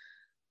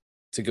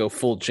go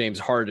full James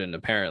Harden,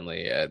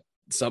 apparently, at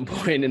some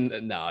point.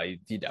 And no,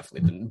 he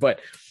definitely didn't. But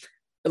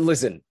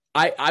listen,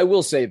 I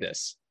will say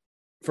this.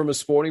 From a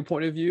sporting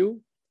point of view,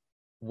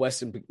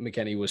 Weston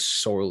McKennie was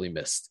sorely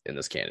missed in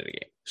this Canada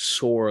game.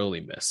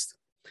 Sorely missed.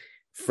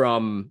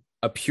 From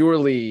a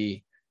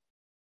purely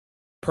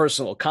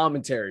personal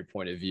commentary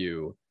point of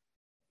view,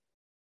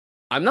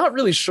 I'm not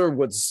really sure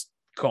what's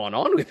gone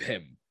on with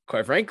him,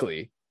 quite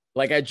frankly.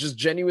 Like, I just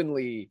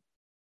genuinely,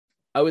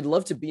 I would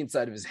love to be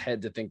inside of his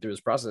head to think through his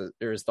process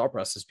or his thought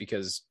process,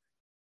 because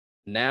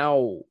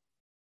now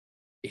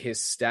his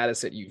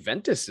status at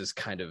Juventus is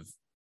kind of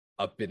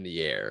up in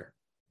the air.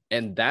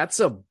 And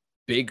that's a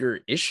bigger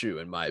issue,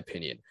 in my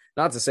opinion.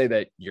 Not to say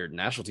that your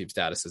national team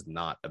status is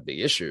not a big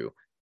issue.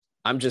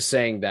 I'm just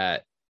saying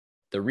that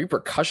the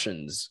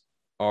repercussions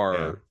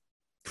are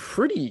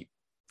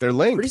they're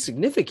linked, pretty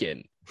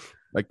significant.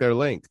 Like, they're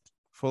linked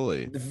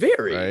fully.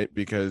 Very. Right?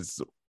 Because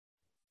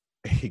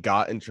he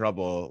got in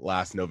trouble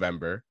last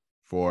November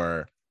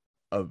for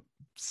a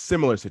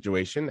similar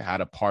situation,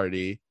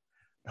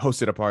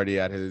 hosted a party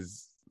at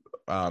his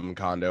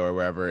condo or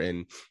wherever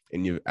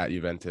at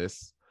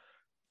Juventus.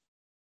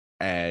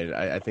 And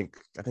I think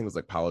it was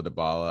like Paulo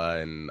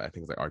Dybala and I think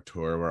it was like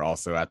Artur were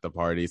also at the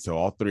party. So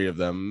all three of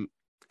them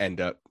end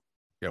up,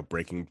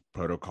 breaking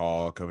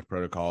COVID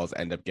protocols,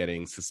 end up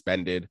getting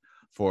suspended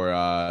for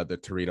the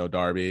Torino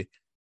derby.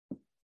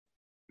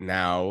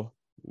 Now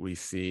we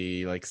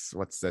see, like,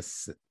 what's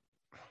this?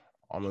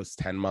 Almost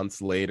 10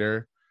 months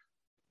later,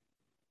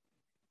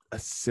 a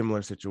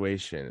similar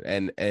situation,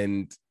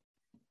 and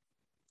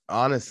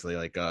honestly,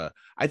 like, I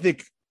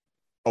think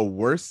a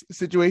worse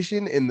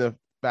situation in the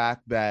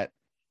fact that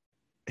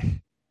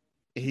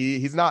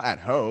he's not at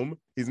home.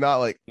 He's not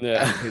like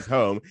at his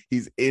home.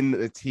 He's in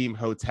the team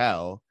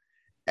hotel,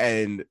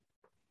 and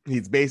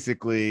he's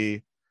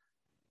basically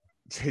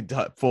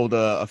pulled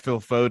a Phil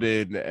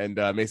Foden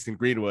and Mason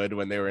Greenwood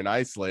when they were in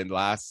Iceland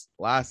last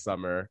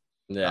summer,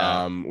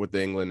 with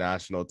the England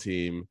national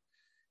team,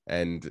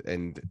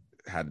 and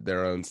had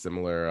their own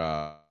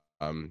similar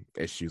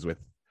issues with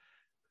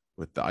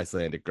the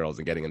Icelandic girls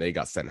and they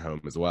got sent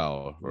home as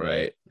well.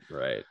 Right.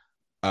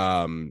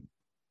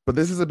 But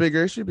this is a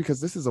bigger issue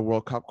because this is a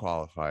World Cup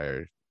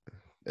qualifier.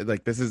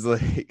 Like, this is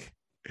like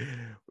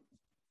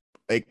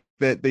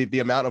the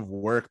amount of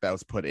work that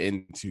was put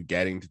into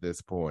getting to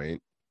this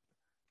point,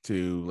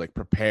 to like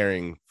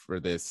preparing for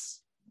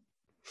these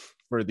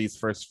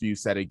first few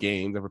set of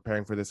games and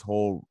preparing for this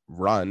whole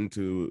run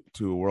to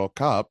a World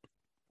Cup.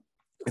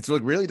 It's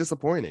like really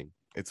disappointing.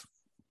 It's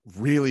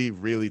really,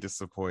 really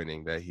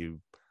disappointing that he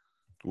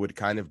would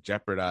kind of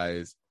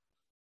jeopardize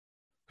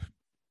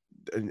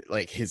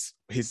like his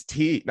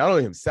team, not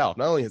only himself,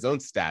 not only his own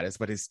status,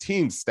 but his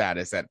team's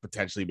status at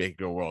potentially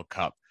making a World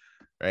Cup,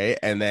 right?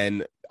 And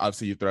then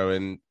obviously you throw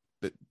in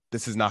that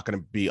this is not going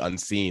to be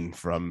unseen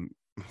from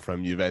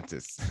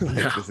Juventus.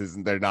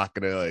 They're not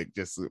going to like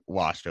just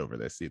wash over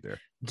this either.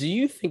 Do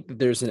you think that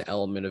there's an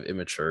element of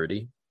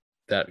immaturity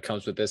that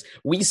comes with this?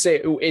 We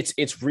say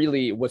it's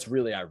really, what's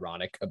really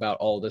ironic about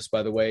all this,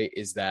 by the way,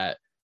 is that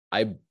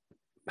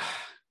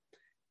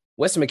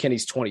Weston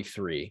McKennie's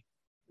 23,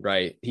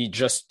 right? He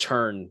just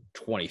turned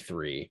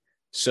 23.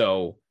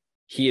 So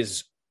he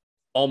is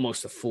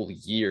almost a full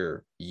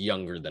year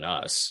younger than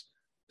us.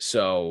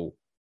 So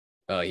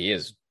he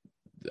is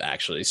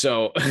actually.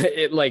 So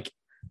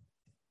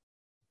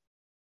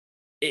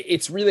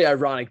it's really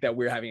ironic that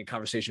we're having a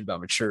conversation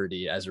about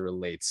maturity as it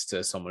relates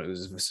to someone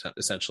who's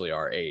essentially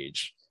our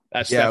age.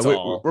 That's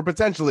all. We're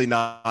potentially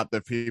not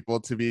the people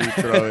to be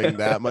throwing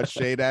that much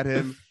shade at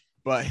him.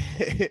 But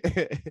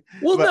I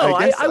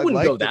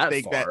wouldn't go that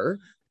far,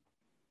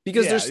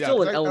 because there's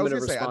still an element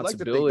of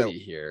responsibility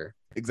here.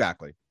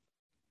 Exactly.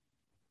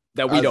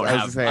 that we don't I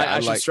was have. say, I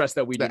should stress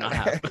that we do not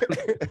have.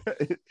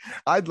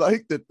 I'd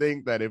like to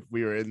think that if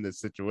we were in this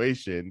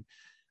situation,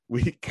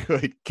 we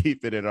could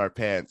keep it in our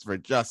pants for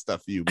just a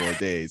few more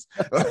days.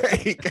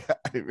 Like,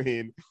 I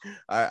mean,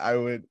 I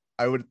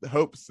would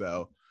hope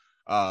so.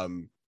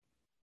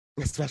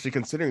 Especially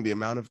considering the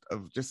amount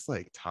of just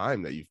like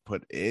time that you've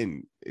put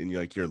in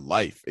like your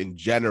life in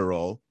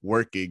general,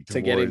 working To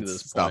getting to towards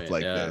this stuff point,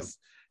 like yeah. this,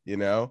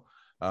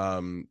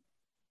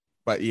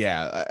 but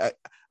yeah,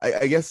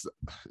 I guess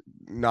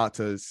not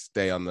to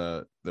stay on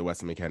the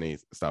Weston McKennie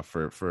stuff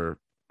for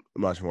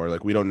much more.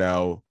 Like, we don't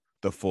know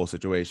the full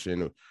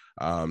situation.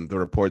 The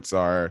reports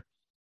are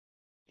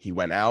he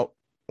went out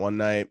one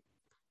night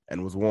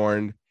and was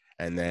warned,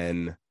 and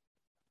then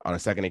on a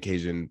second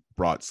occasion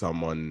brought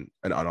an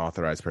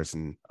unauthorized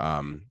person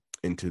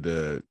into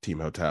the team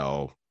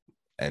hotel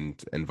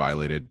and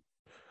violated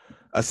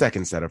a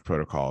second set of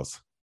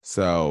protocols.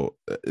 So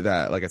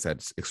that, like I said,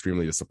 it's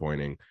extremely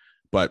disappointing.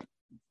 But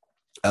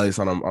at least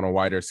on a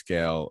wider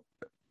scale,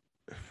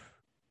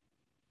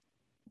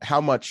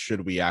 how much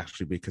should we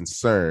actually be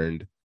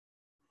concerned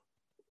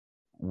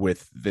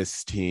with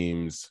this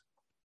team's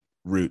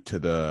route to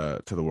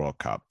the World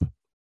Cup?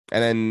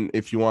 And then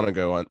if you want to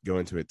go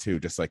into it too,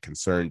 just like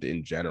concerned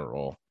in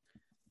general.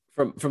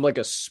 From like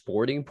a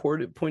sporting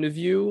point of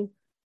view,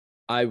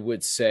 I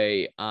would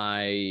say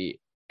I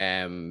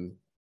am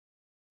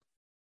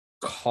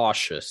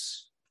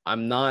cautious.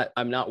 I'm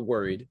not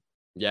worried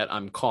yet.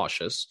 I'm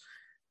cautious,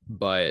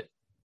 but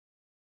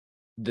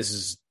this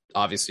is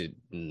obviously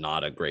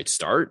not a great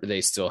start.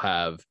 They still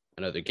have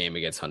another game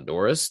against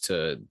Honduras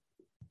to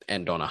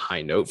end on a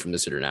high note from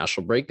this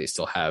international break. They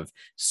still have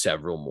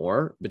several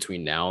more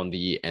between now and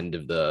the end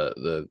of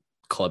the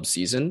club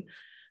season.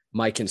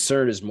 My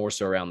concern is more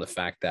so around the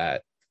fact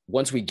that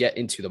once we get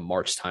into the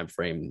March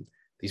timeframe,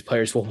 these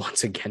players will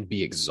once again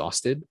be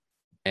exhausted,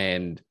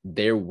 and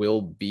there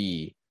will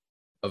be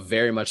a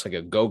very much like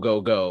a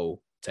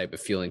go type of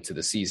feeling to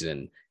the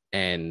season.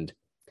 And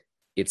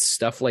it's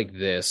stuff like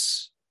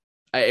this.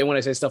 And when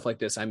I say stuff like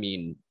this, I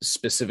mean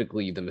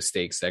specifically the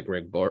mistakes that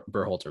Greg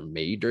Berhalter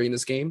made during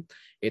this game.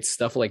 It's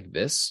stuff like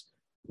this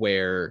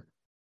where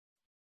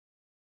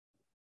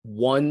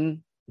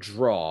one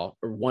draw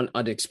or one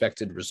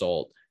unexpected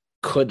result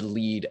could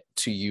lead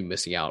to you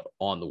missing out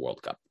on the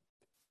World Cup.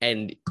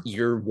 And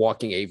you're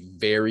walking a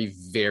very,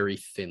 very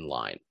thin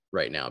line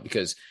right now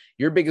because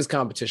your biggest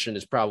competition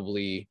is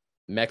probably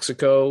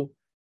Mexico,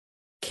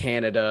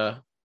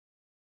 Canada,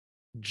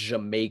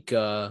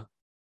 Jamaica,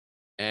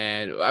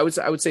 and I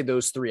would say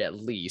those three at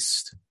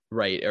least,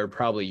 right, are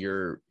probably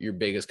your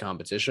biggest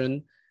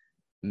competition.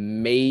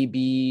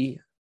 Maybe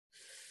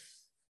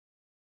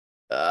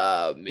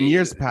in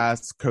years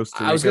past, Costa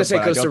Rica. I was gonna say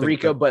Costa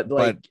Rica, but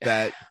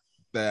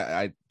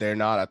they're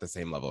not at the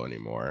same level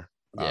anymore.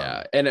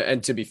 Yeah,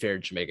 and to be fair,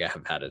 Jamaica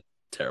have had a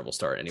terrible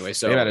start anyway.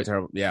 So they've had a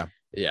terrible, yeah.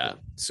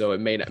 So it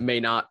may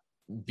not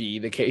be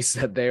the case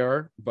that they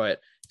are, but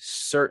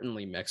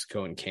certainly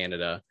Mexico and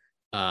Canada.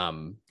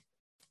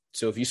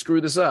 So if you screw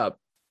this up,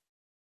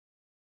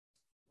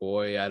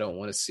 boy, I don't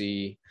want to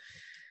see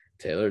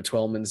Taylor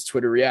Twellman's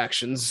Twitter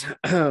reactions.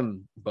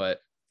 But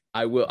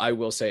I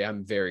will say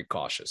I'm very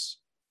cautious.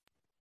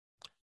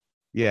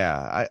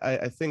 Yeah,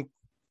 I think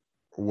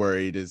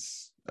worried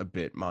is a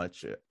bit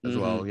much as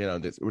well. You know,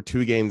 we're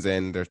 2 games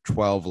in, there's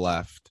 12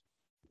 left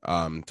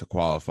to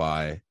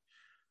qualify.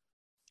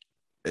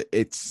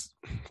 It's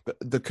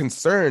the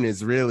concern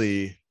is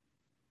really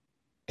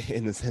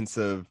in the sense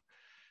of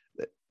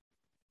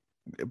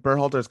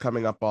Berhalter's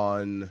coming up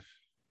on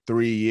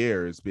 3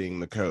 years being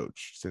the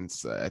coach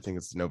since I think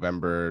it's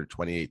December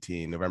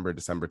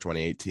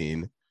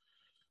 2018.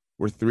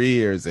 We're 3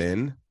 years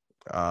in.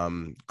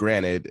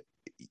 Granted,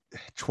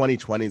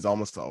 2020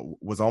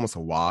 was almost a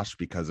wash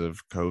because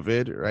of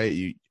COVID,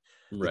 right?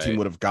 The team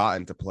would have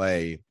gotten to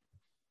play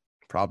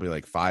probably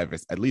like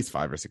at least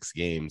 5 or 6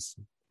 games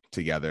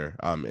together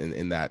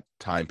in that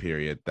time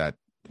period that,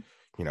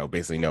 you know,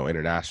 basically no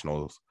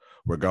internationals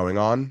were going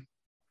on.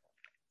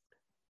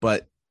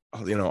 But,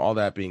 you know, all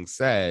that being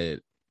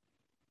said,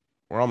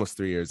 we're almost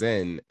 3 years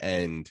in,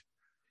 and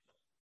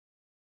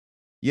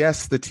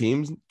yes, the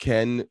teams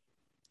can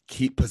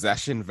keep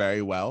possession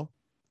very well.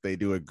 They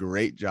do a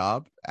great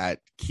job at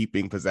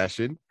keeping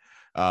possession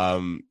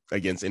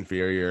against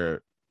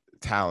inferior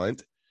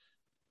talent,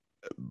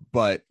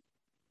 but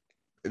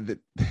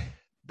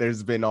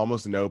there's been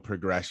almost no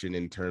progression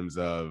in terms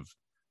of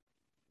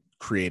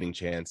creating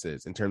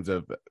chances, in terms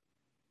of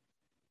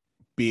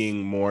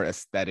being more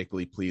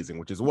aesthetically pleasing,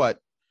 which is what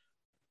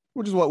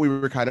we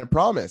were kind of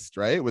promised,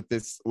 right? With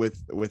this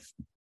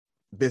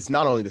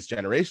not only this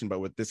generation, but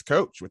with this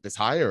coach, with this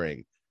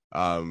hiring.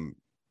 Like,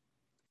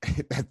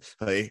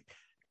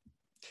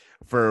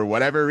 for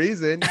whatever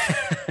reason,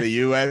 the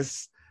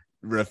U.S.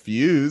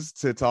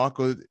 refused to talk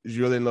with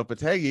Julian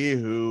Lopetegui,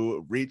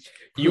 who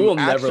will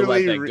never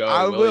let that go.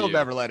 I will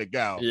never let it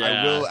go. Yeah.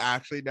 I will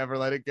actually never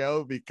let it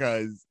go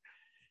because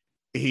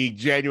he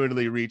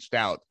genuinely reached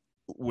out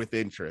with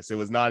interest. It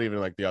was not even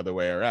like the other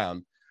way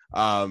around.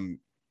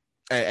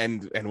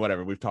 and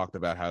whatever, we've talked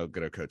about how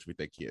good a coach we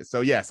think he is.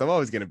 So yes, I'm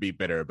always going to be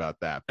bitter about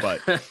that,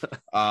 but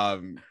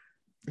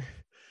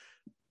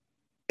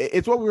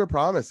it's what we were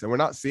promised, and we're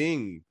not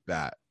seeing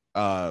that.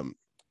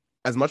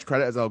 As much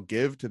credit as I'll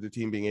give to the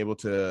team being able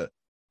to,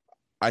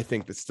 I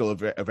think that's still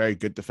a very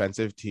good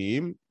defensive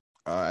team,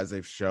 as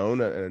they've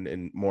shown,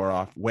 and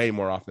way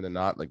more often than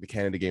not. Like the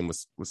Canada game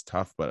was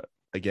tough, but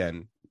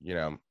again,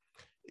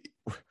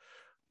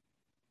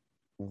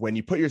 when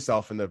you put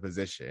yourself in the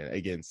position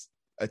against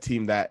a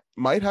team that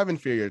might have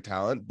inferior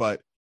talent,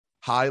 but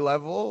high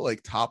level,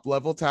 like top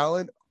level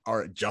talent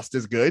are just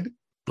as good,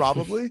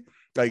 probably.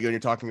 Like when you're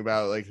talking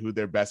about like who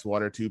their best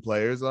one or two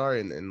players are,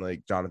 and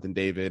like Jonathan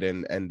David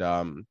and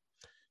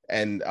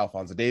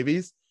Alphonso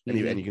Davies, and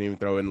you can even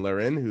throw in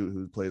Larin,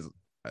 who plays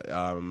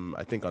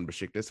I think on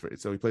Besiktas,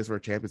 so he plays for a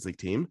Champions League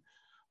team.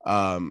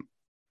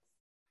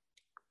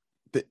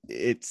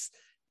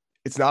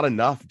 It's not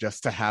enough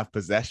just to have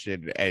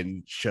possession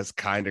and just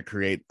kind of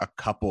create a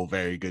couple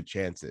very good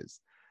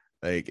chances.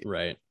 Like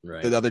right.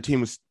 The other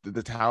team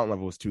the talent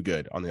level was too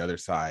good on the other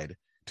side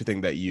to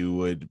think that you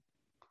would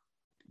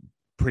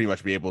pretty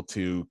much be able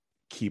to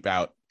keep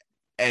out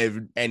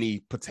any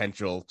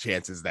potential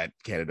chances that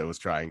Canada was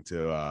trying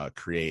to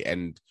create.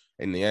 And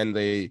in the end,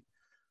 they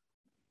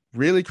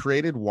really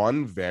created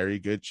one very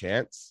good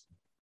chance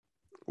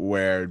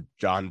where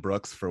John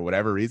Brooks, for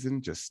whatever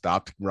reason, just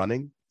stopped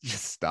running,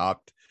 just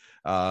stopped.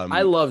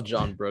 I love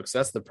John Brooks.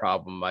 That's the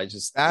problem. It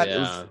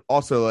was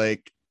also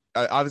like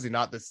obviously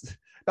not the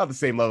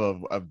same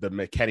level of the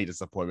McKennie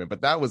disappointment,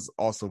 but that was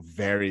also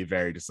very,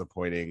 very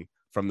disappointing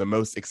from the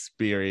most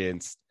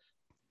experienced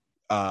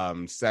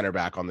center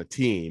back on the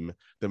team,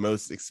 the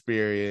most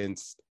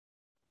experienced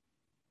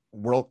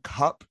World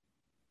Cup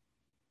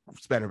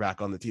center back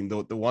on the team,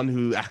 the one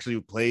who actually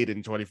played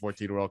in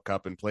 2014 World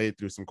Cup and played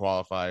through some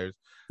qualifiers.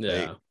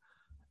 Yeah.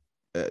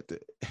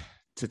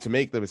 To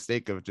make the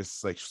mistake of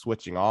just like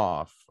switching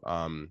off,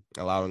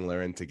 allowing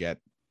Larin to get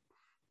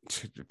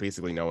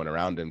basically no one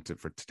around him to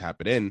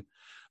tap it in,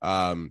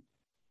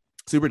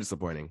 super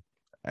disappointing.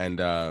 And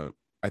I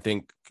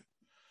think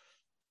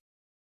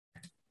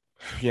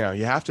you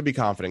have to be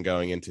confident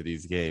going into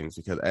these games,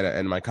 because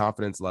and my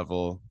confidence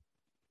level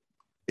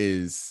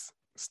is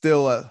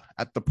still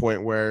at the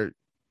point where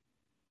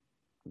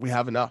we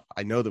have enough.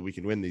 I know that we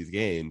can win these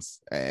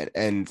games,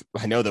 and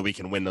I know that we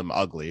can win them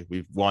ugly.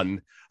 We've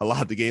won a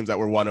lot of the games that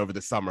were won over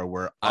the summer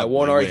were I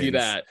won't argue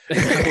that.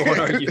 I won't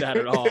argue that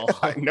at all.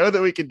 I know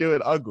that we can do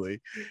it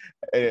ugly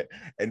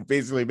and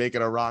basically make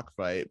it a rock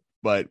fight.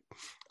 But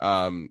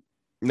no,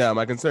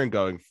 my concern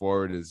going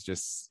forward is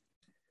just,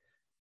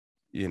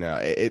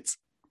 it's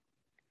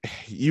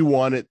you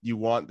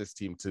want this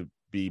team to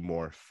be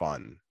more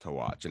fun to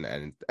watch,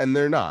 and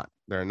they're not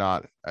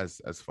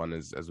as fun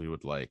as we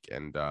would like,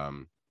 and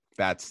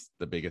that's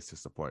the biggest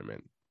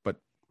disappointment. But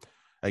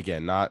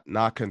again,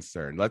 not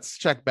concerned. Let's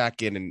check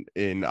back in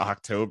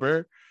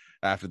October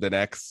after the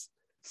next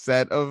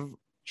set of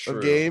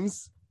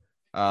games.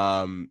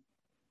 Then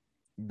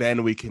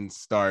we can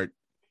start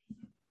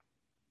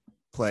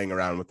playing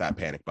around with that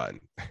panic button.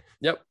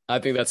 Yep, I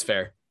think that's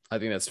fair. I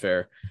think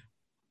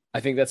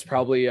that's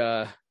probably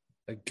a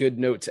good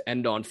note to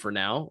end on for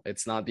now.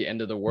 It's not the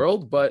end of the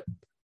world, but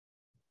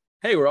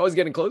hey, we're always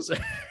getting closer.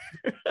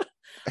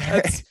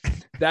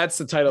 That's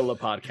the title of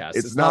the podcast.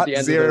 It's not the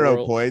end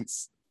 0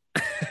 points.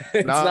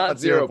 It's not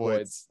 0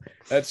 points.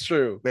 That's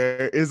true.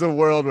 There is a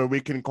world where we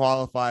can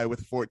qualify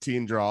with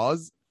 14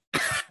 draws.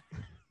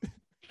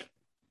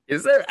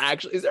 Is there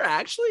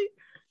actually?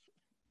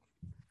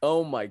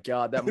 Oh my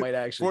God, that might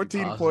actually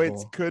 14 be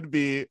points could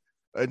be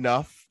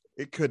enough.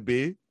 It could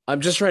be.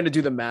 I'm just trying to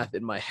do the math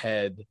in my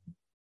head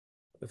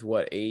with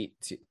what 8.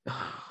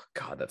 Oh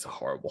God, that's a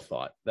horrible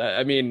thought.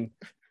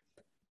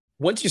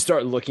 Once you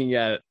start looking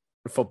at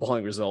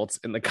footballing results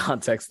in the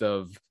context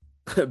of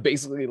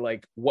basically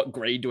like what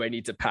grade do I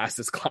need to pass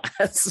this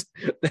class,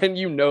 then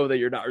you know that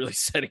you're not really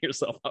setting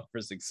yourself up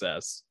for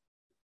success.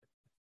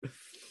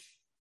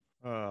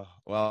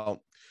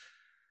 Well,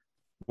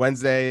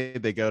 Wednesday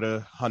they go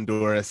to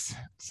Honduras,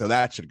 so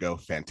that should go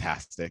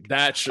fantastic.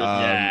 That should,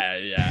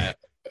 yeah.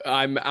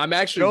 I'm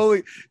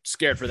actually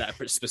scared for that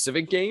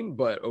specific game,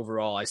 but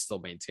overall, I still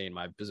maintain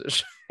my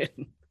position.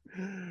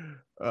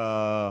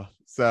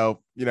 So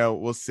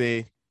we'll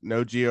see.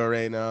 No Gio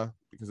Reyna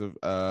because of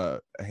a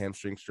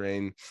hamstring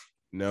strain.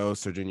 No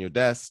Serginho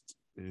Dest,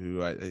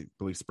 who I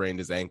believe sprained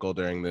his ankle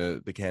during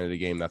the Canada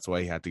game. That's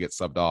why he had to get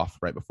subbed off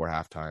right before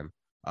halftime.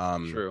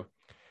 True.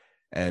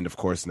 And of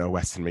course, no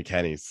Weston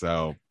McKennie.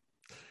 So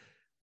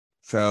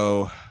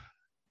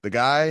the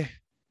guy,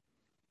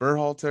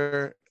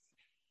 Berhalter,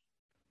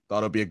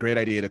 thought it'd be a great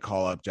idea to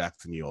call up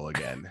Jackson Yule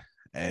again.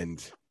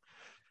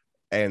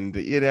 And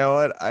you know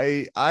what?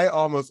 I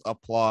almost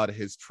applaud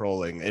his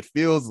trolling. It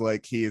feels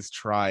like he is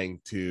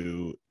trying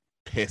to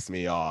piss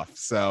me off.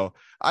 So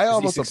I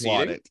almost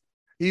applaud it.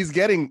 He's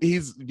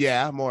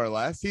more or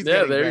less.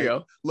 There you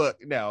go. Look,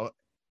 now,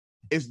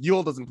 if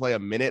Yule doesn't play a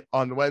minute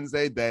on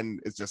Wednesday, then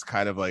it's just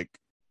kind of like,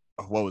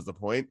 what was the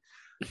point?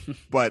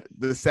 But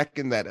the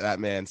second that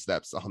man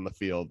steps on the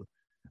field,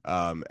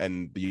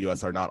 and the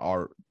U.S. are not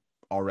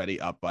already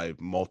up by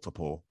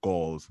multiple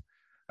goals,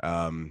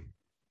 I'm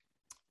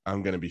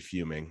going to be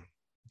fuming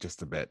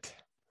just a bit.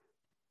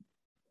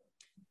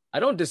 I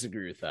don't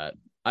disagree with that.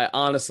 I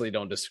honestly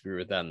don't disagree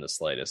with that in the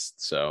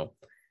slightest. So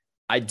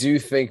I do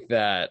think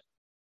that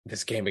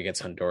this game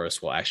against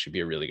Honduras will actually be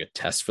a really good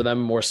test for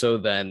them, more so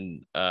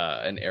than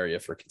an area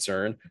for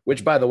concern,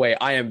 which, by the way,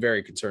 I am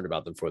very concerned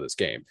about them for this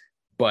game.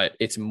 But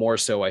it's more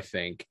so, I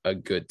think, a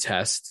good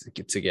test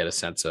to get a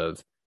sense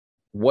of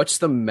what's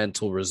the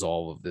mental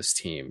resolve of this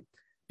team,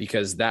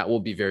 because that will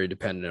be very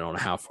dependent on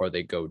how far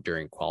they go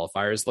during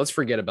qualifiers. Let's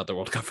forget about the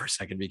World Cup for a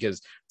second,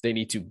 because they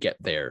need to get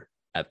there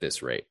at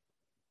this rate.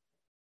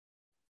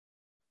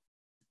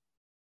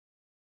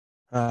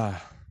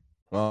 Well,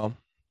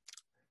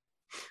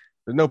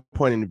 there's no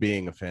point in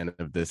being a fan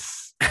of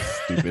this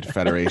stupid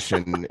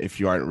federation if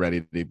you aren't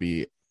ready to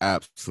be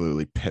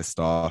absolutely pissed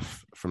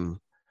off from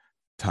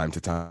time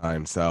to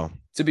time. So,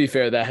 to be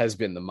fair, that has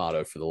been the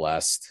motto for the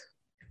last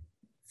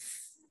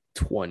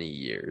 20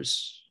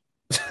 years.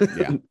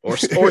 Yeah. or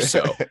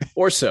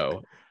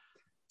so.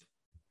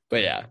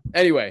 But yeah,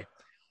 anyway,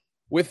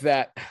 with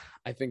that,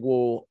 I think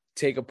we'll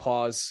take a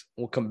pause.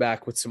 We'll come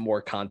back with some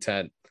more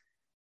content.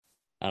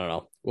 I don't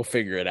know. We'll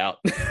figure it out.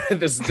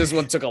 This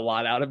one took a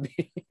lot out of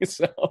me.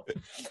 So,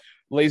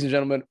 ladies and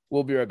gentlemen,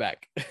 we'll be right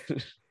back.